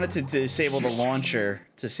 Jagger, I wanted to disable the launcher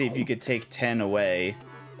to see if you could take 10 away.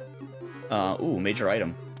 Ooh, major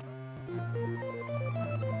item.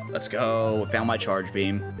 Let's go. Found my charge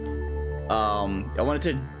beam. I wanted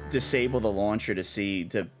to disable the launcher to see,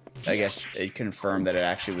 I guess, it confirmed that it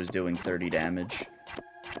actually was doing 30 damage.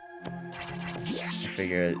 I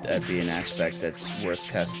figure that'd be an aspect that's worth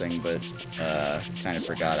testing, but kind of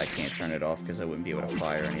forgot I can't turn it off because I wouldn't be able to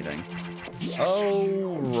fire anything.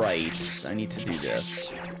 Oh, right. I need to do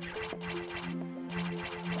this.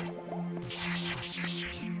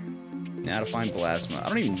 Now to find plasma.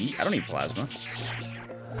 I don't need plasma.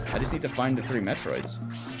 I just need to find the 3 Metroids.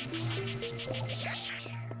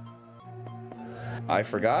 I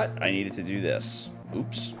forgot I needed to do this.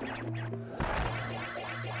 Oops.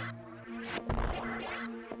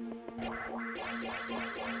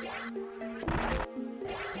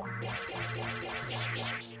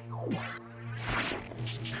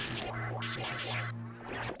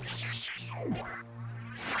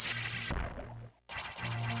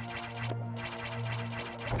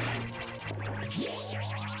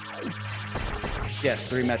 Yes,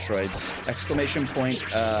 3 Metroids. Exclamation point,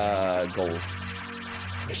 gold.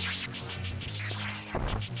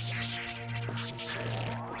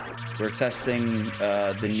 We're testing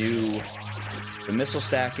the missile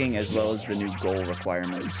stacking as well as the new goal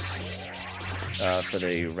requirements for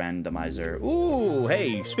the randomizer. Ooh,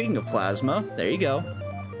 hey, speaking of plasma, there you go.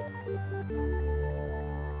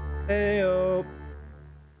 Hey-o.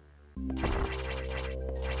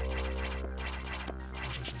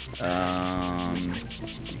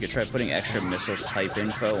 You could try putting extra missile type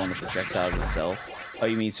info on the projectiles itself. Oh,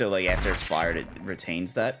 you mean so like after it's fired, it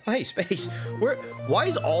retains that? Oh, hey, Space, why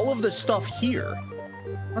is all of this stuff here?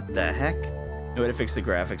 What the heck? No way to fix the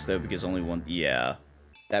graphics though, because only one. Yeah,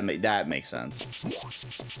 that makes sense.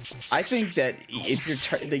 I think that if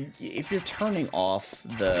you're turning off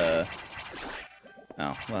the.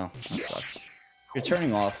 Oh well, that sucks. If you're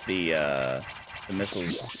turning off the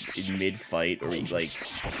missiles in mid-fight, or like,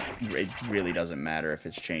 it really doesn't matter if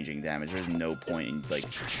it's changing damage. There's no point in like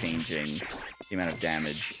changing the amount of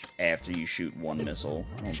damage after you shoot one missile.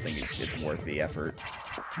 I don't think it's worth the effort.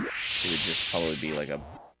 It would just probably be like a,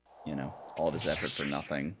 you know, all this effort for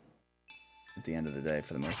nothing at the end of the day,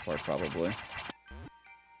 for the most part, probably.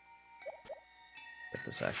 Get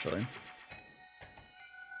this actually.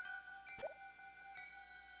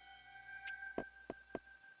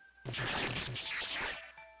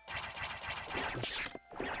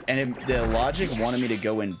 And the logic wanted me to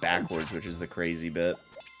go in backwards, which is the crazy bit.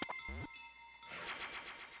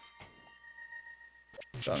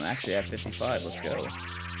 So I'm actually at 55, let's go.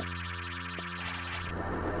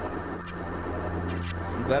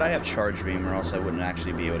 I'm glad I have charge beam, or else I wouldn't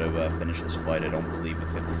actually be able to finish this fight, I don't believe,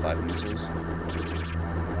 with 55 missiles.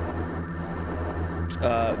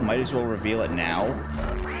 Might as well reveal it now.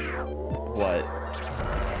 What?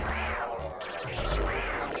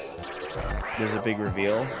 There's a big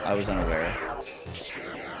reveal? I was unaware.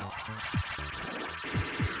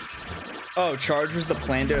 Oh, charge was the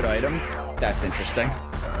planned out item? That's interesting.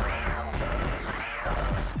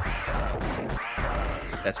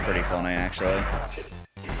 That's pretty funny, actually.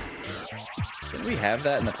 Didn't we have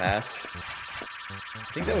that in the past?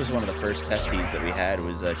 I think that was one of the first test seeds that we had,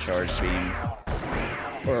 was a charge beam.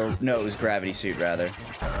 Or, no, it was gravity suit, rather.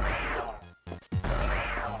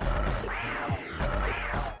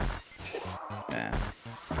 Yeah.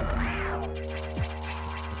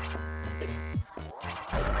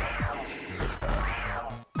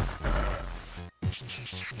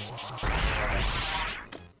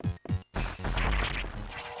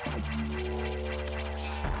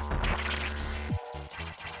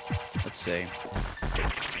 Let's see.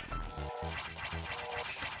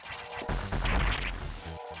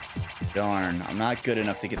 Darn, I'm not good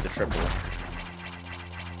enough to get the triple.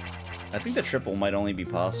 I think the triple might only be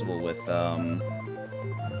possible with,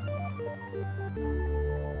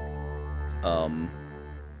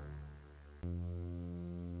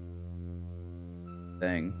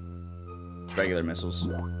 regular missiles.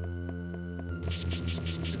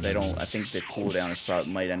 They don't, I think the cooldown is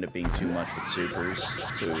probably, might end up being too much with supers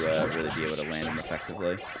to really be able to land them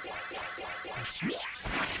effectively.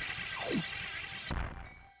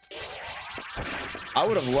 I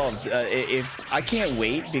would have loved, if, I can't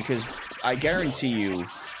wait, because I guarantee you,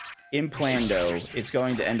 in Plando, it's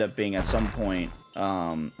going to end up being at some point,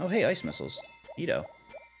 oh hey, ice missiles. Neato.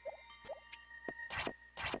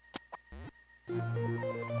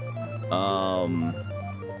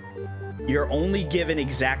 You're only given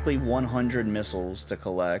exactly 100 missiles to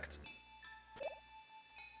collect.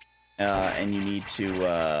 and you need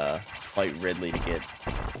to fight Ridley to get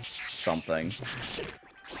something.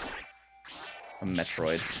 A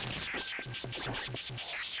Metroid.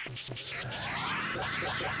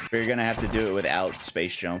 But you're gonna have to do it without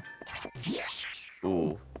space jump.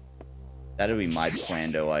 Ooh. That'd be my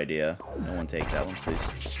plando idea. No one take that one, please.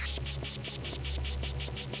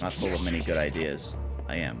 I'm not full of many good ideas.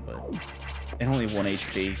 I am, but... And only 1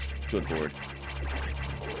 HP. Good lord.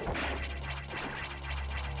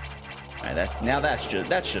 Alright, now that's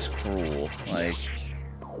just cruel. Like,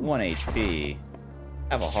 1 HP.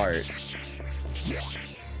 Have a heart.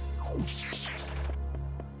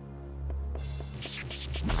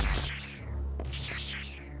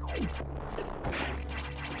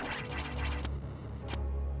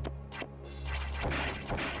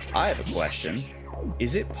 I have a question.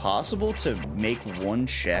 Is it possible to make one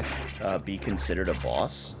check be considered a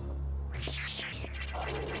boss?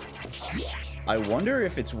 I wonder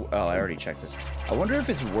if it's... Oh, I already checked this. I wonder if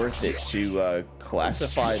it's worth it to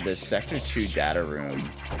classify the Sector 2 data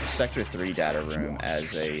room, Sector 3 data room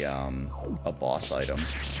as a boss item.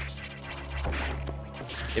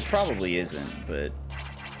 It probably isn't, but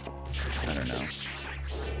I don't know.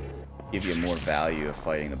 Give you more value of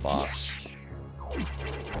fighting the boss.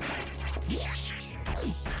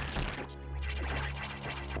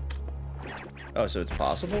 Oh, so it's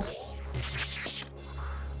possible?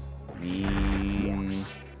 I mean...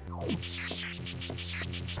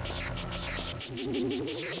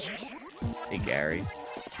 Hey, Gary.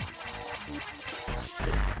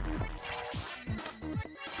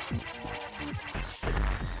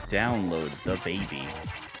 Download the baby.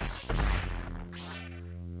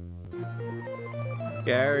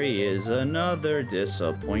 Gary is another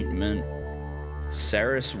disappointment.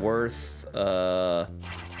 Sarasworth,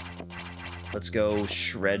 let's go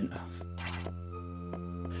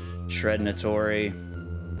Shrednatory.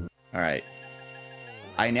 Alright.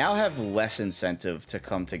 I now have less incentive to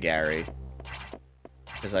come to Gary.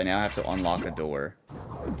 Because I now have to unlock a door.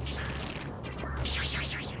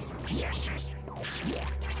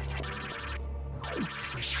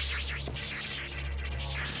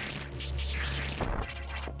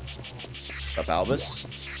 Up, Albus?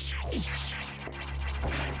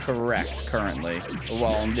 Correct, currently.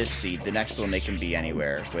 Well, on this seed, the next one they can be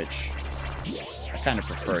anywhere, which I kind of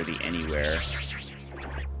prefer the anywhere,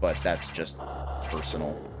 but that's just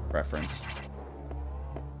personal preference.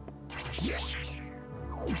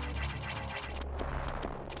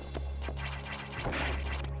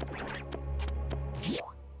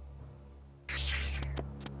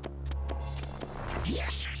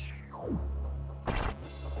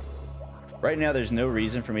 Right now, there's no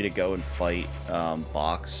reason for me to go and fight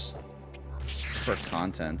Box for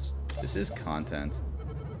content. This is content.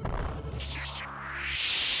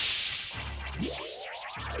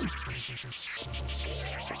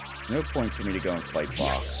 No point for me to go and fight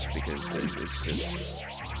Box because it's just...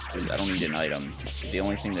 I don't need an item. The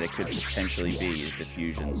only thing that it could potentially be is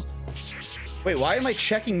diffusions. Wait, why am I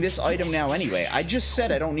checking this item now anyway? I just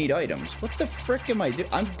said I don't need items. What the frick am I doing?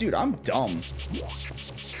 Dude, I'm dumb.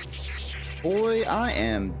 Boy, I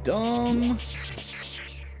am dumb.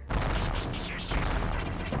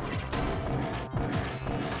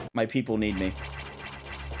 My people need me.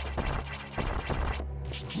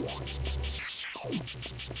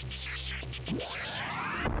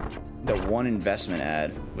 The one investment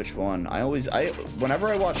ad. Which one? Whenever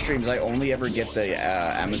I watch streams, I only ever get the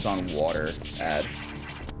Amazon water ad.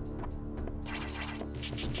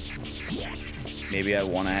 Maybe I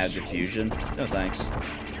want to have diffusion. No thanks.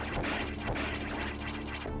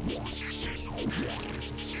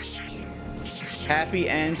 Happy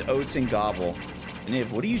End, Oats, and Gobble.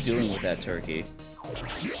 Niv, what are you doing with that turkey?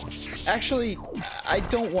 Actually, I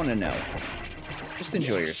don't want to know. Just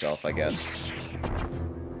enjoy yourself, I guess.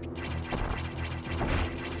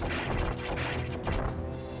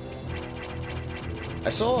 I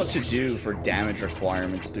saw a to-do for damage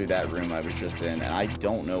requirements through that room I was just in, and I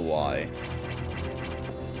don't know why.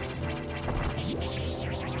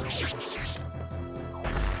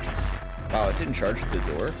 Wow, it didn't charge the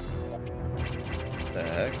door? What the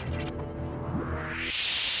heck?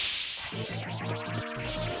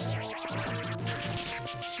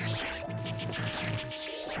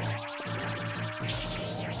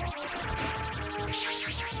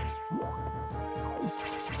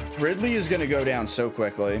 Ridley is gonna go down so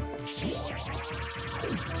quickly.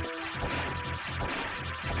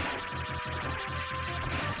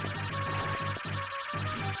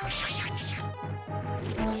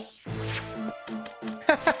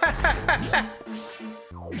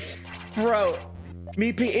 Bro,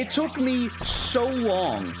 It took me so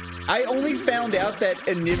long. I only found out that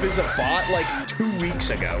Aniv is a bot like 2 weeks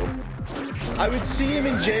ago. I would see him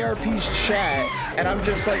in JRP's chat, and I'm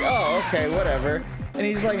just like, oh, okay, whatever. And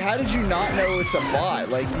he's like, how did you not know it's a bot?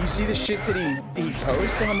 Like, do you see the shit that he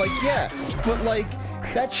posts? And I'm like, yeah, but like,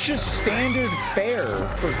 that's just standard fare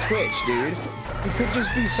for Twitch, dude. It could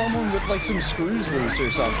just be someone with like some screws loose or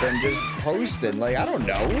something, just posting. Like, I don't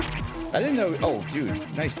know. I didn't know. Oh,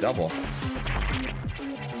 dude, nice double.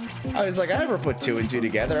 I was like, I never put 2 and 2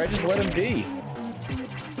 together. I just let him be.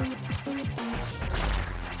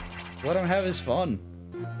 Let him have his fun.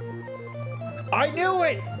 I knew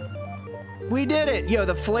it! We did it! Yo,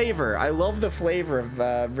 the flavor. I love the flavor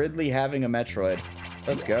of Ridley having a Metroid.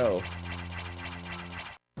 Let's go.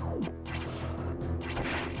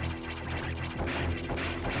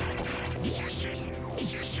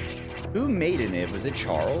 Who made Aniv? Was it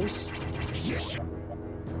Charles?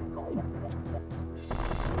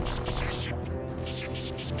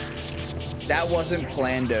 That wasn't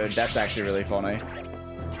planned, dude. That's actually really funny.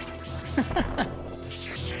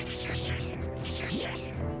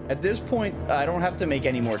 At this point, I don't have to make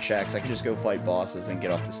any more checks. I can just go fight bosses and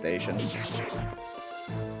get off the station.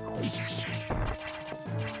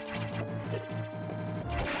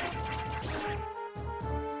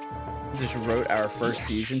 Just wrote our first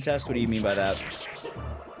fusion test? What do you mean by that?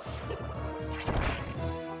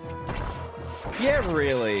 Yeah,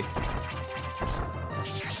 really.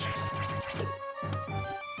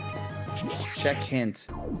 Check hint.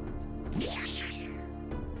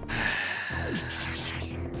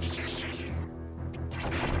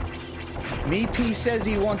 Meep says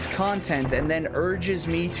he wants content and then urges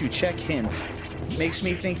me to check hint. Makes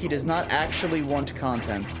me think he does not actually want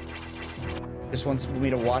content. Just wants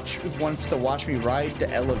me to watch me ride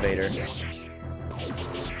the elevator.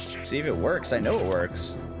 See if it works. I know it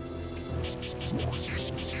works.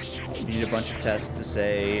 You need a bunch of tests to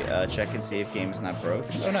say check and see if game is not broke.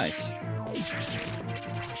 Oh, nice.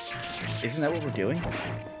 Isn't that what we're doing?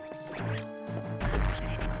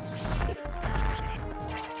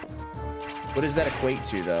 What does that equate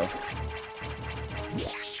to, though?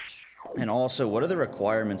 And also, what are the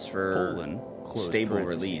requirements for stable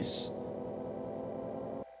release?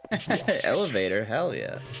 Elevator, hell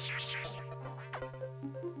yeah.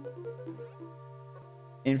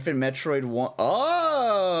 Infant Metroid 1.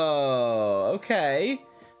 Oh, okay.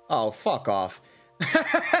 Oh, fuck off.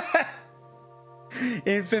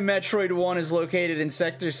 Infant Metroid 1 is located in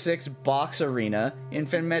Sector 6 Box Arena.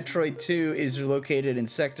 Infant Metroid 2 is located in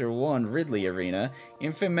Sector 1 Ridley Arena.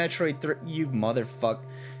 Infant Metroid 3... You motherfuck...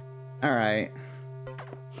 Alright.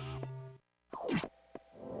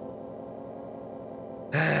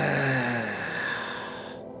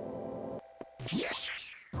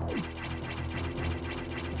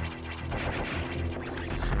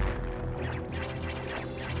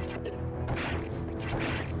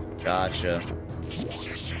 Gotcha.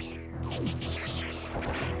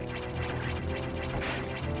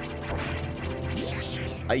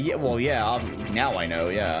 Yeah, well, yeah, now I know,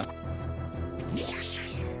 yeah.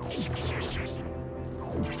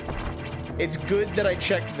 It's good that I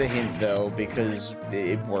checked the hint, though, because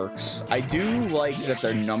it works. I do like that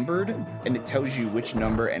they're numbered, and it tells you which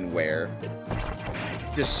number and where.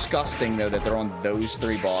 Disgusting, though, that they're on those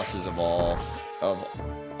 3 bosses of all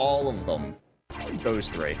of them. Those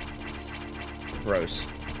 3. Gross.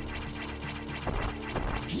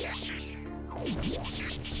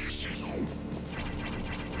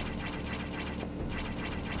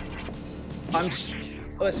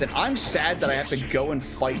 Listen, I'm sad that I have to go and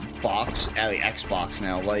fight the Xbox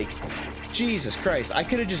now. Like, Jesus Christ, I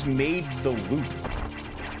could have just made the loop.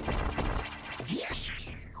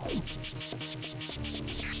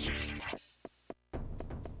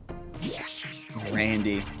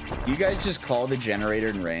 Randy. You guys just call the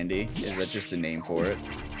generator Randy? Is that just the name for it?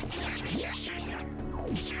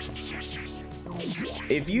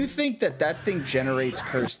 If you think that that thing generates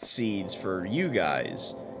cursed seeds for you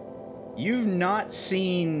guys, you've not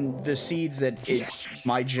seen the seeds that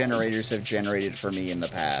my generators have generated for me in the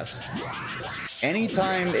past.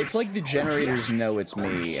 Anytime, it's like the generators know it's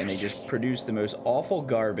me, and they just produce the most awful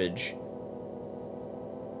garbage.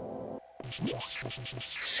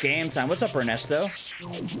 Scam time. What's up, Ernesto?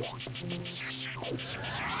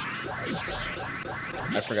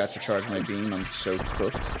 I forgot to charge my beam. I'm so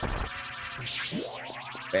cooked.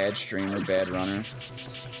 Bad streamer, bad runner.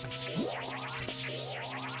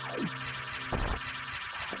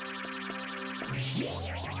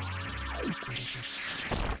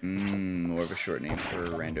 More of a short name for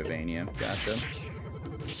Randovania. Gotcha.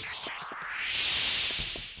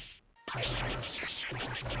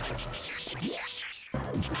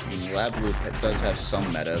 I mean, Lab Loop does have some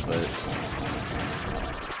meta, but...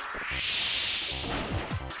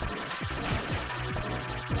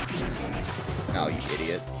 Oh, you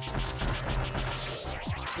idiot.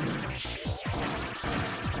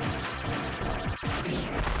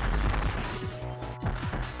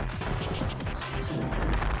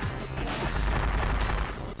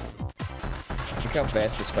 Look how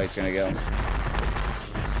fast this fight's gonna go.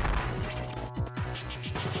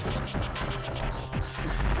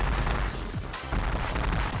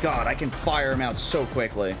 God, I can fire him out so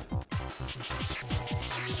quickly.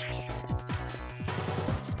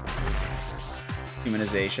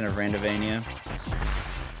 Humanization of Randovania.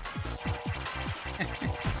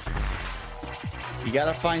 You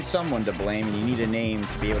gotta find someone to blame, and you need a name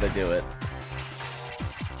to be able to do it.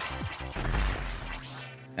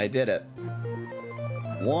 I did it.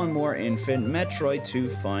 One more infant Metroid to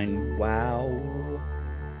find. Wow.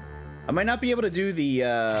 I might not be able to do the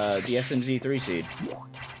SMZ 3 seed.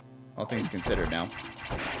 All things considered now.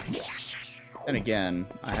 And again,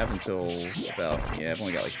 I have until about, yeah, I've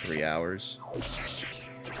only got like 3 hours.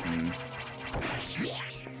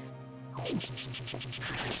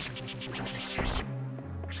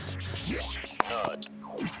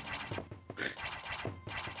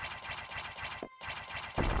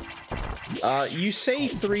 You say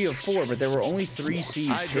 3 of 4, but there were only 3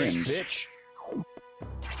 seeds pinned. Bitch.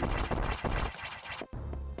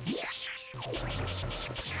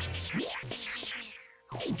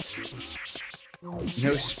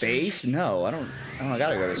 No space? No, I don't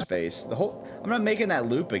gotta go to space. I'm not making that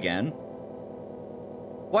loop again.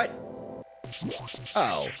 What?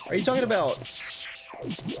 Oh, are you talking about...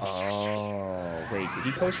 Oh, wait, did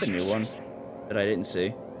he post a new one that I didn't see?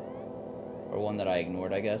 Or one that I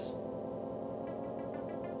ignored, I guess?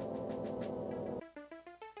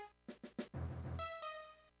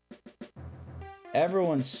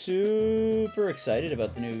 Everyone's super excited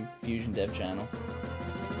about the new Fusion Dev channel.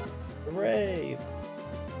 Hooray!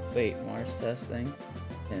 Wait, Mars testing.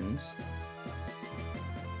 Pins.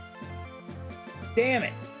 Damn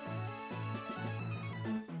it!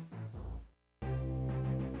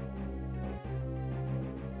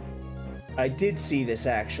 I did see this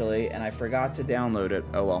actually, and I forgot to download it.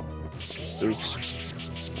 Oh well. Oops.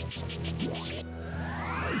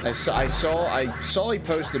 I saw he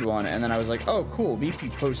posted one, and then I was like, oh cool,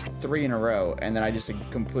 BP posted 3 in a row, and then I just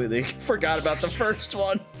completely forgot about the first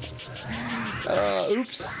one.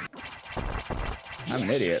 Oops. I'm an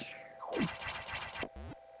idiot.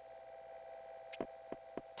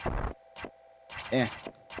 Eh.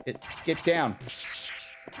 Get down.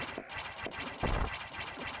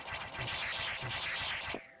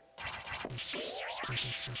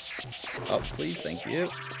 Oh, please, thank you.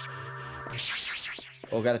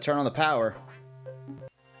 Oh, gotta turn on the power.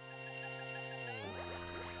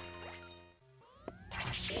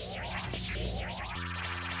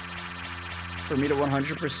 For me to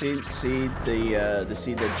 100% see the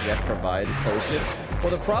seed that Jeff posted.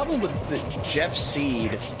 Well, the problem with the Jeff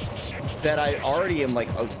seed that I already am like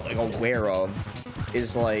aware of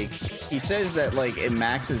is like he says that like it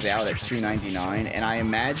maxes out at 299, and I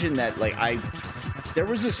imagine that like there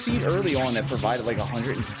was a seed early on that provided like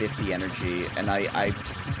 150 energy, and I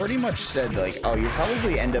pretty much said like, oh, you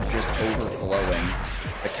probably end up just overflowing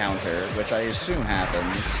the counter, which I assume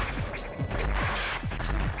happens.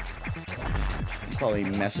 Probably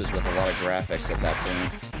messes with a lot of graphics at that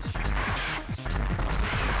point.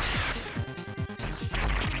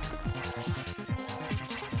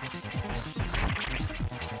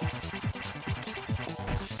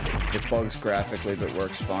 It bugs graphically, but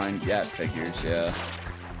works fine. Yeah, it figures, yeah.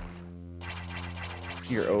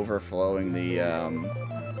 You're overflowing the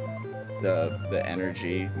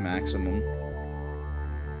energy maximum.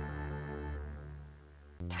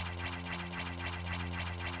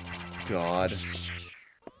 God.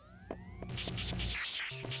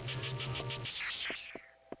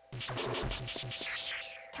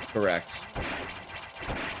 Correct.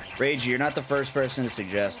 Rage, you're not the first person to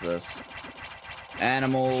suggest this.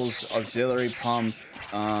 Animals, auxiliary pump,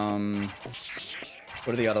 what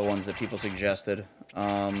are the other ones that people suggested?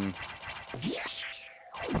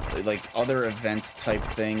 Like other event type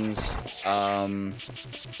things,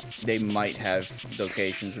 they might have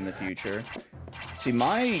locations in the future. See,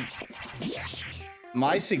 my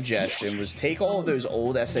suggestion was take all of those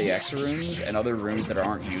old SAX rooms and other rooms that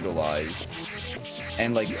aren't utilized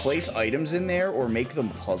and like place items in there or make them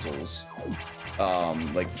puzzles.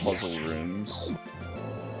 Like puzzle rooms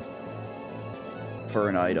for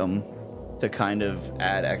an item. to kind of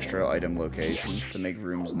add extra item locations to make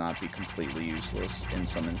rooms not be completely useless in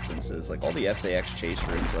some instances. Like all the SAX chase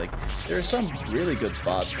rooms, like there's some really good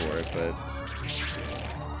spots for it, but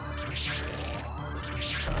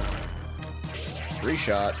free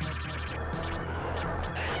shot.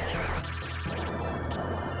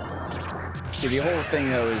 See, the whole thing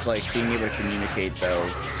though is like being able to communicate though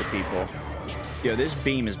to people. Yo, this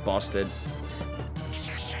beam is busted.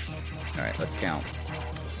 All right, let's count.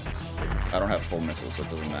 I don't have full missiles, so it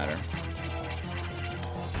doesn't matter.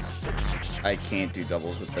 I can't do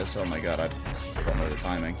doubles with this. Oh my god, I don't know the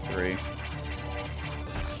timing. 3.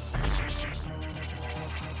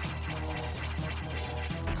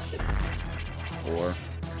 4.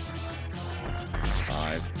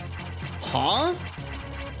 5. Huh?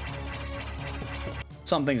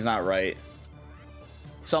 Something's not right.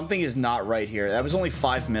 Something is not right here. That was only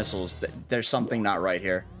 5 missiles. There's something not right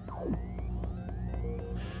here.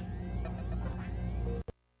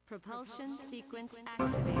 Propulsion sequence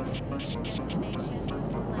activated. Destination planet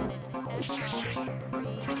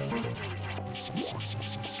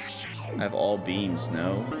S388. I have all beams,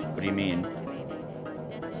 no? What do you mean?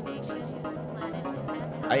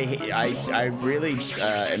 I really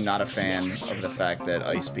am not a fan of the fact that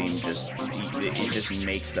Ice Beam it just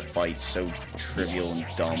makes the fight so trivial and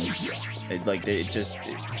dumb.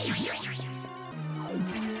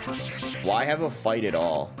 Why have a fight at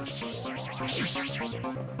all?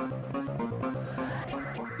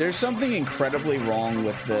 There's something incredibly wrong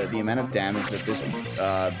with the amount of damage that this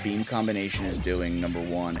beam combination is doing, number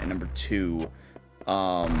 1, and number 2,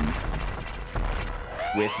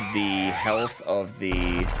 with the health of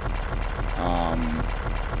the,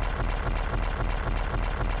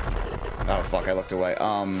 oh fuck, I looked away,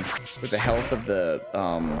 with the health of the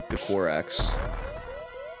Corex.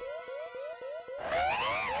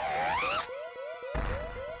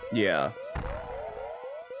 Yeah.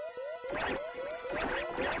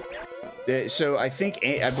 So I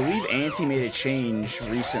believe Anti made a change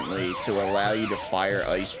recently to allow you to fire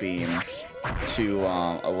Ice Beam to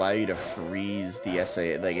allow you to freeze the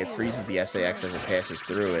SA, like it freezes the SAX as it passes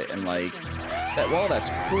through it, and like that. While that's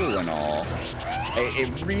cool and all,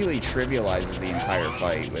 it really trivializes the entire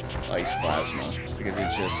fight with Ice Plasma because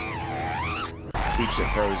it just keeps it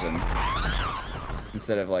frozen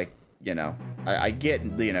instead of like, you know, I get,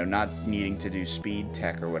 you know, not needing to do speed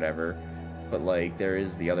tech or whatever, but like there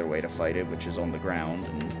is the other way to fight it, which is on the ground,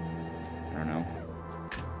 and I don't know.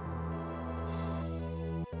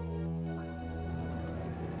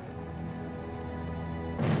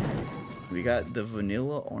 We got the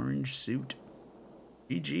vanilla orange suit.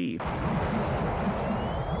 GG.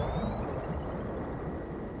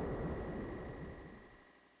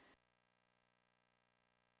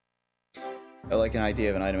 I like an idea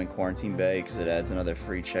of an item in Quarantine Bay because it adds another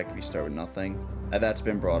free check if you start with nothing. That's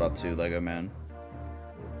been brought up too, Lego Man.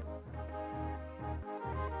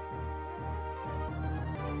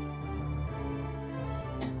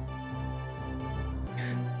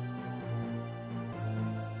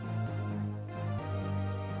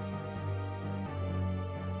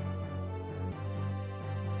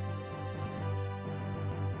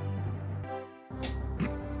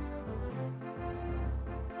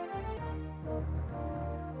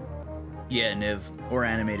 Yeah, Niv. Or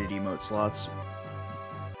animated emote slots.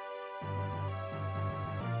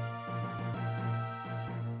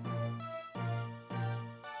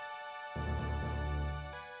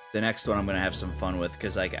 The next one I'm gonna have some fun with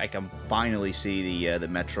because I can finally see the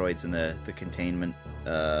Metroids and the containment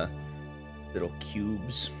little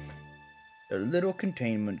cubes. They're little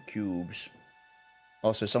containment cubes.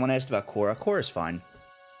 Also, someone asked about Cora. Cora's fine.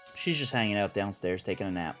 She's just hanging out downstairs taking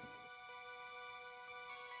a nap.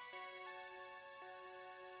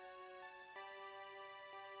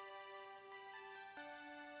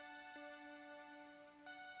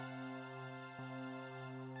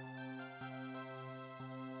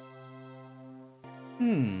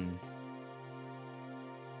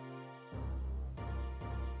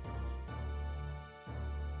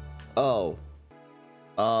 Oh.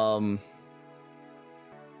 Let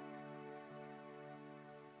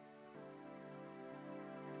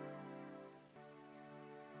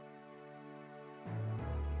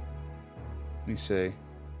me see.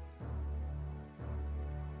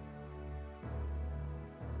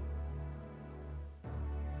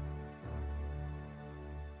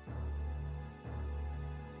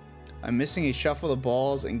 I'm missing a shuffle the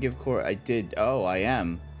balls and give core. I did. Oh, I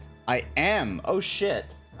am. I am. Oh shit.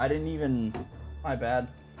 I didn't even. My bad.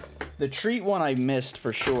 The treat one I missed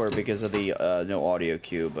for sure because of the no audio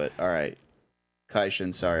cue. But all right,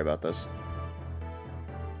 Kaishin, sorry about this.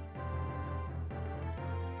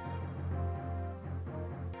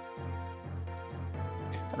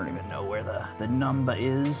 don't even know where the number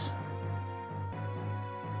is.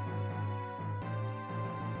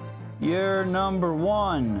 You're number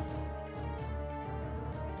 1.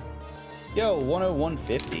 Yo,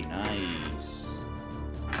 10150. Nice.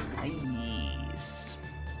 Nice.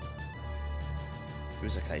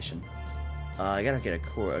 Rusication. I gotta get a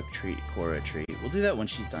Cora treat. We'll do that when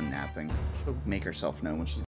she's done napping. She'll make herself know when she's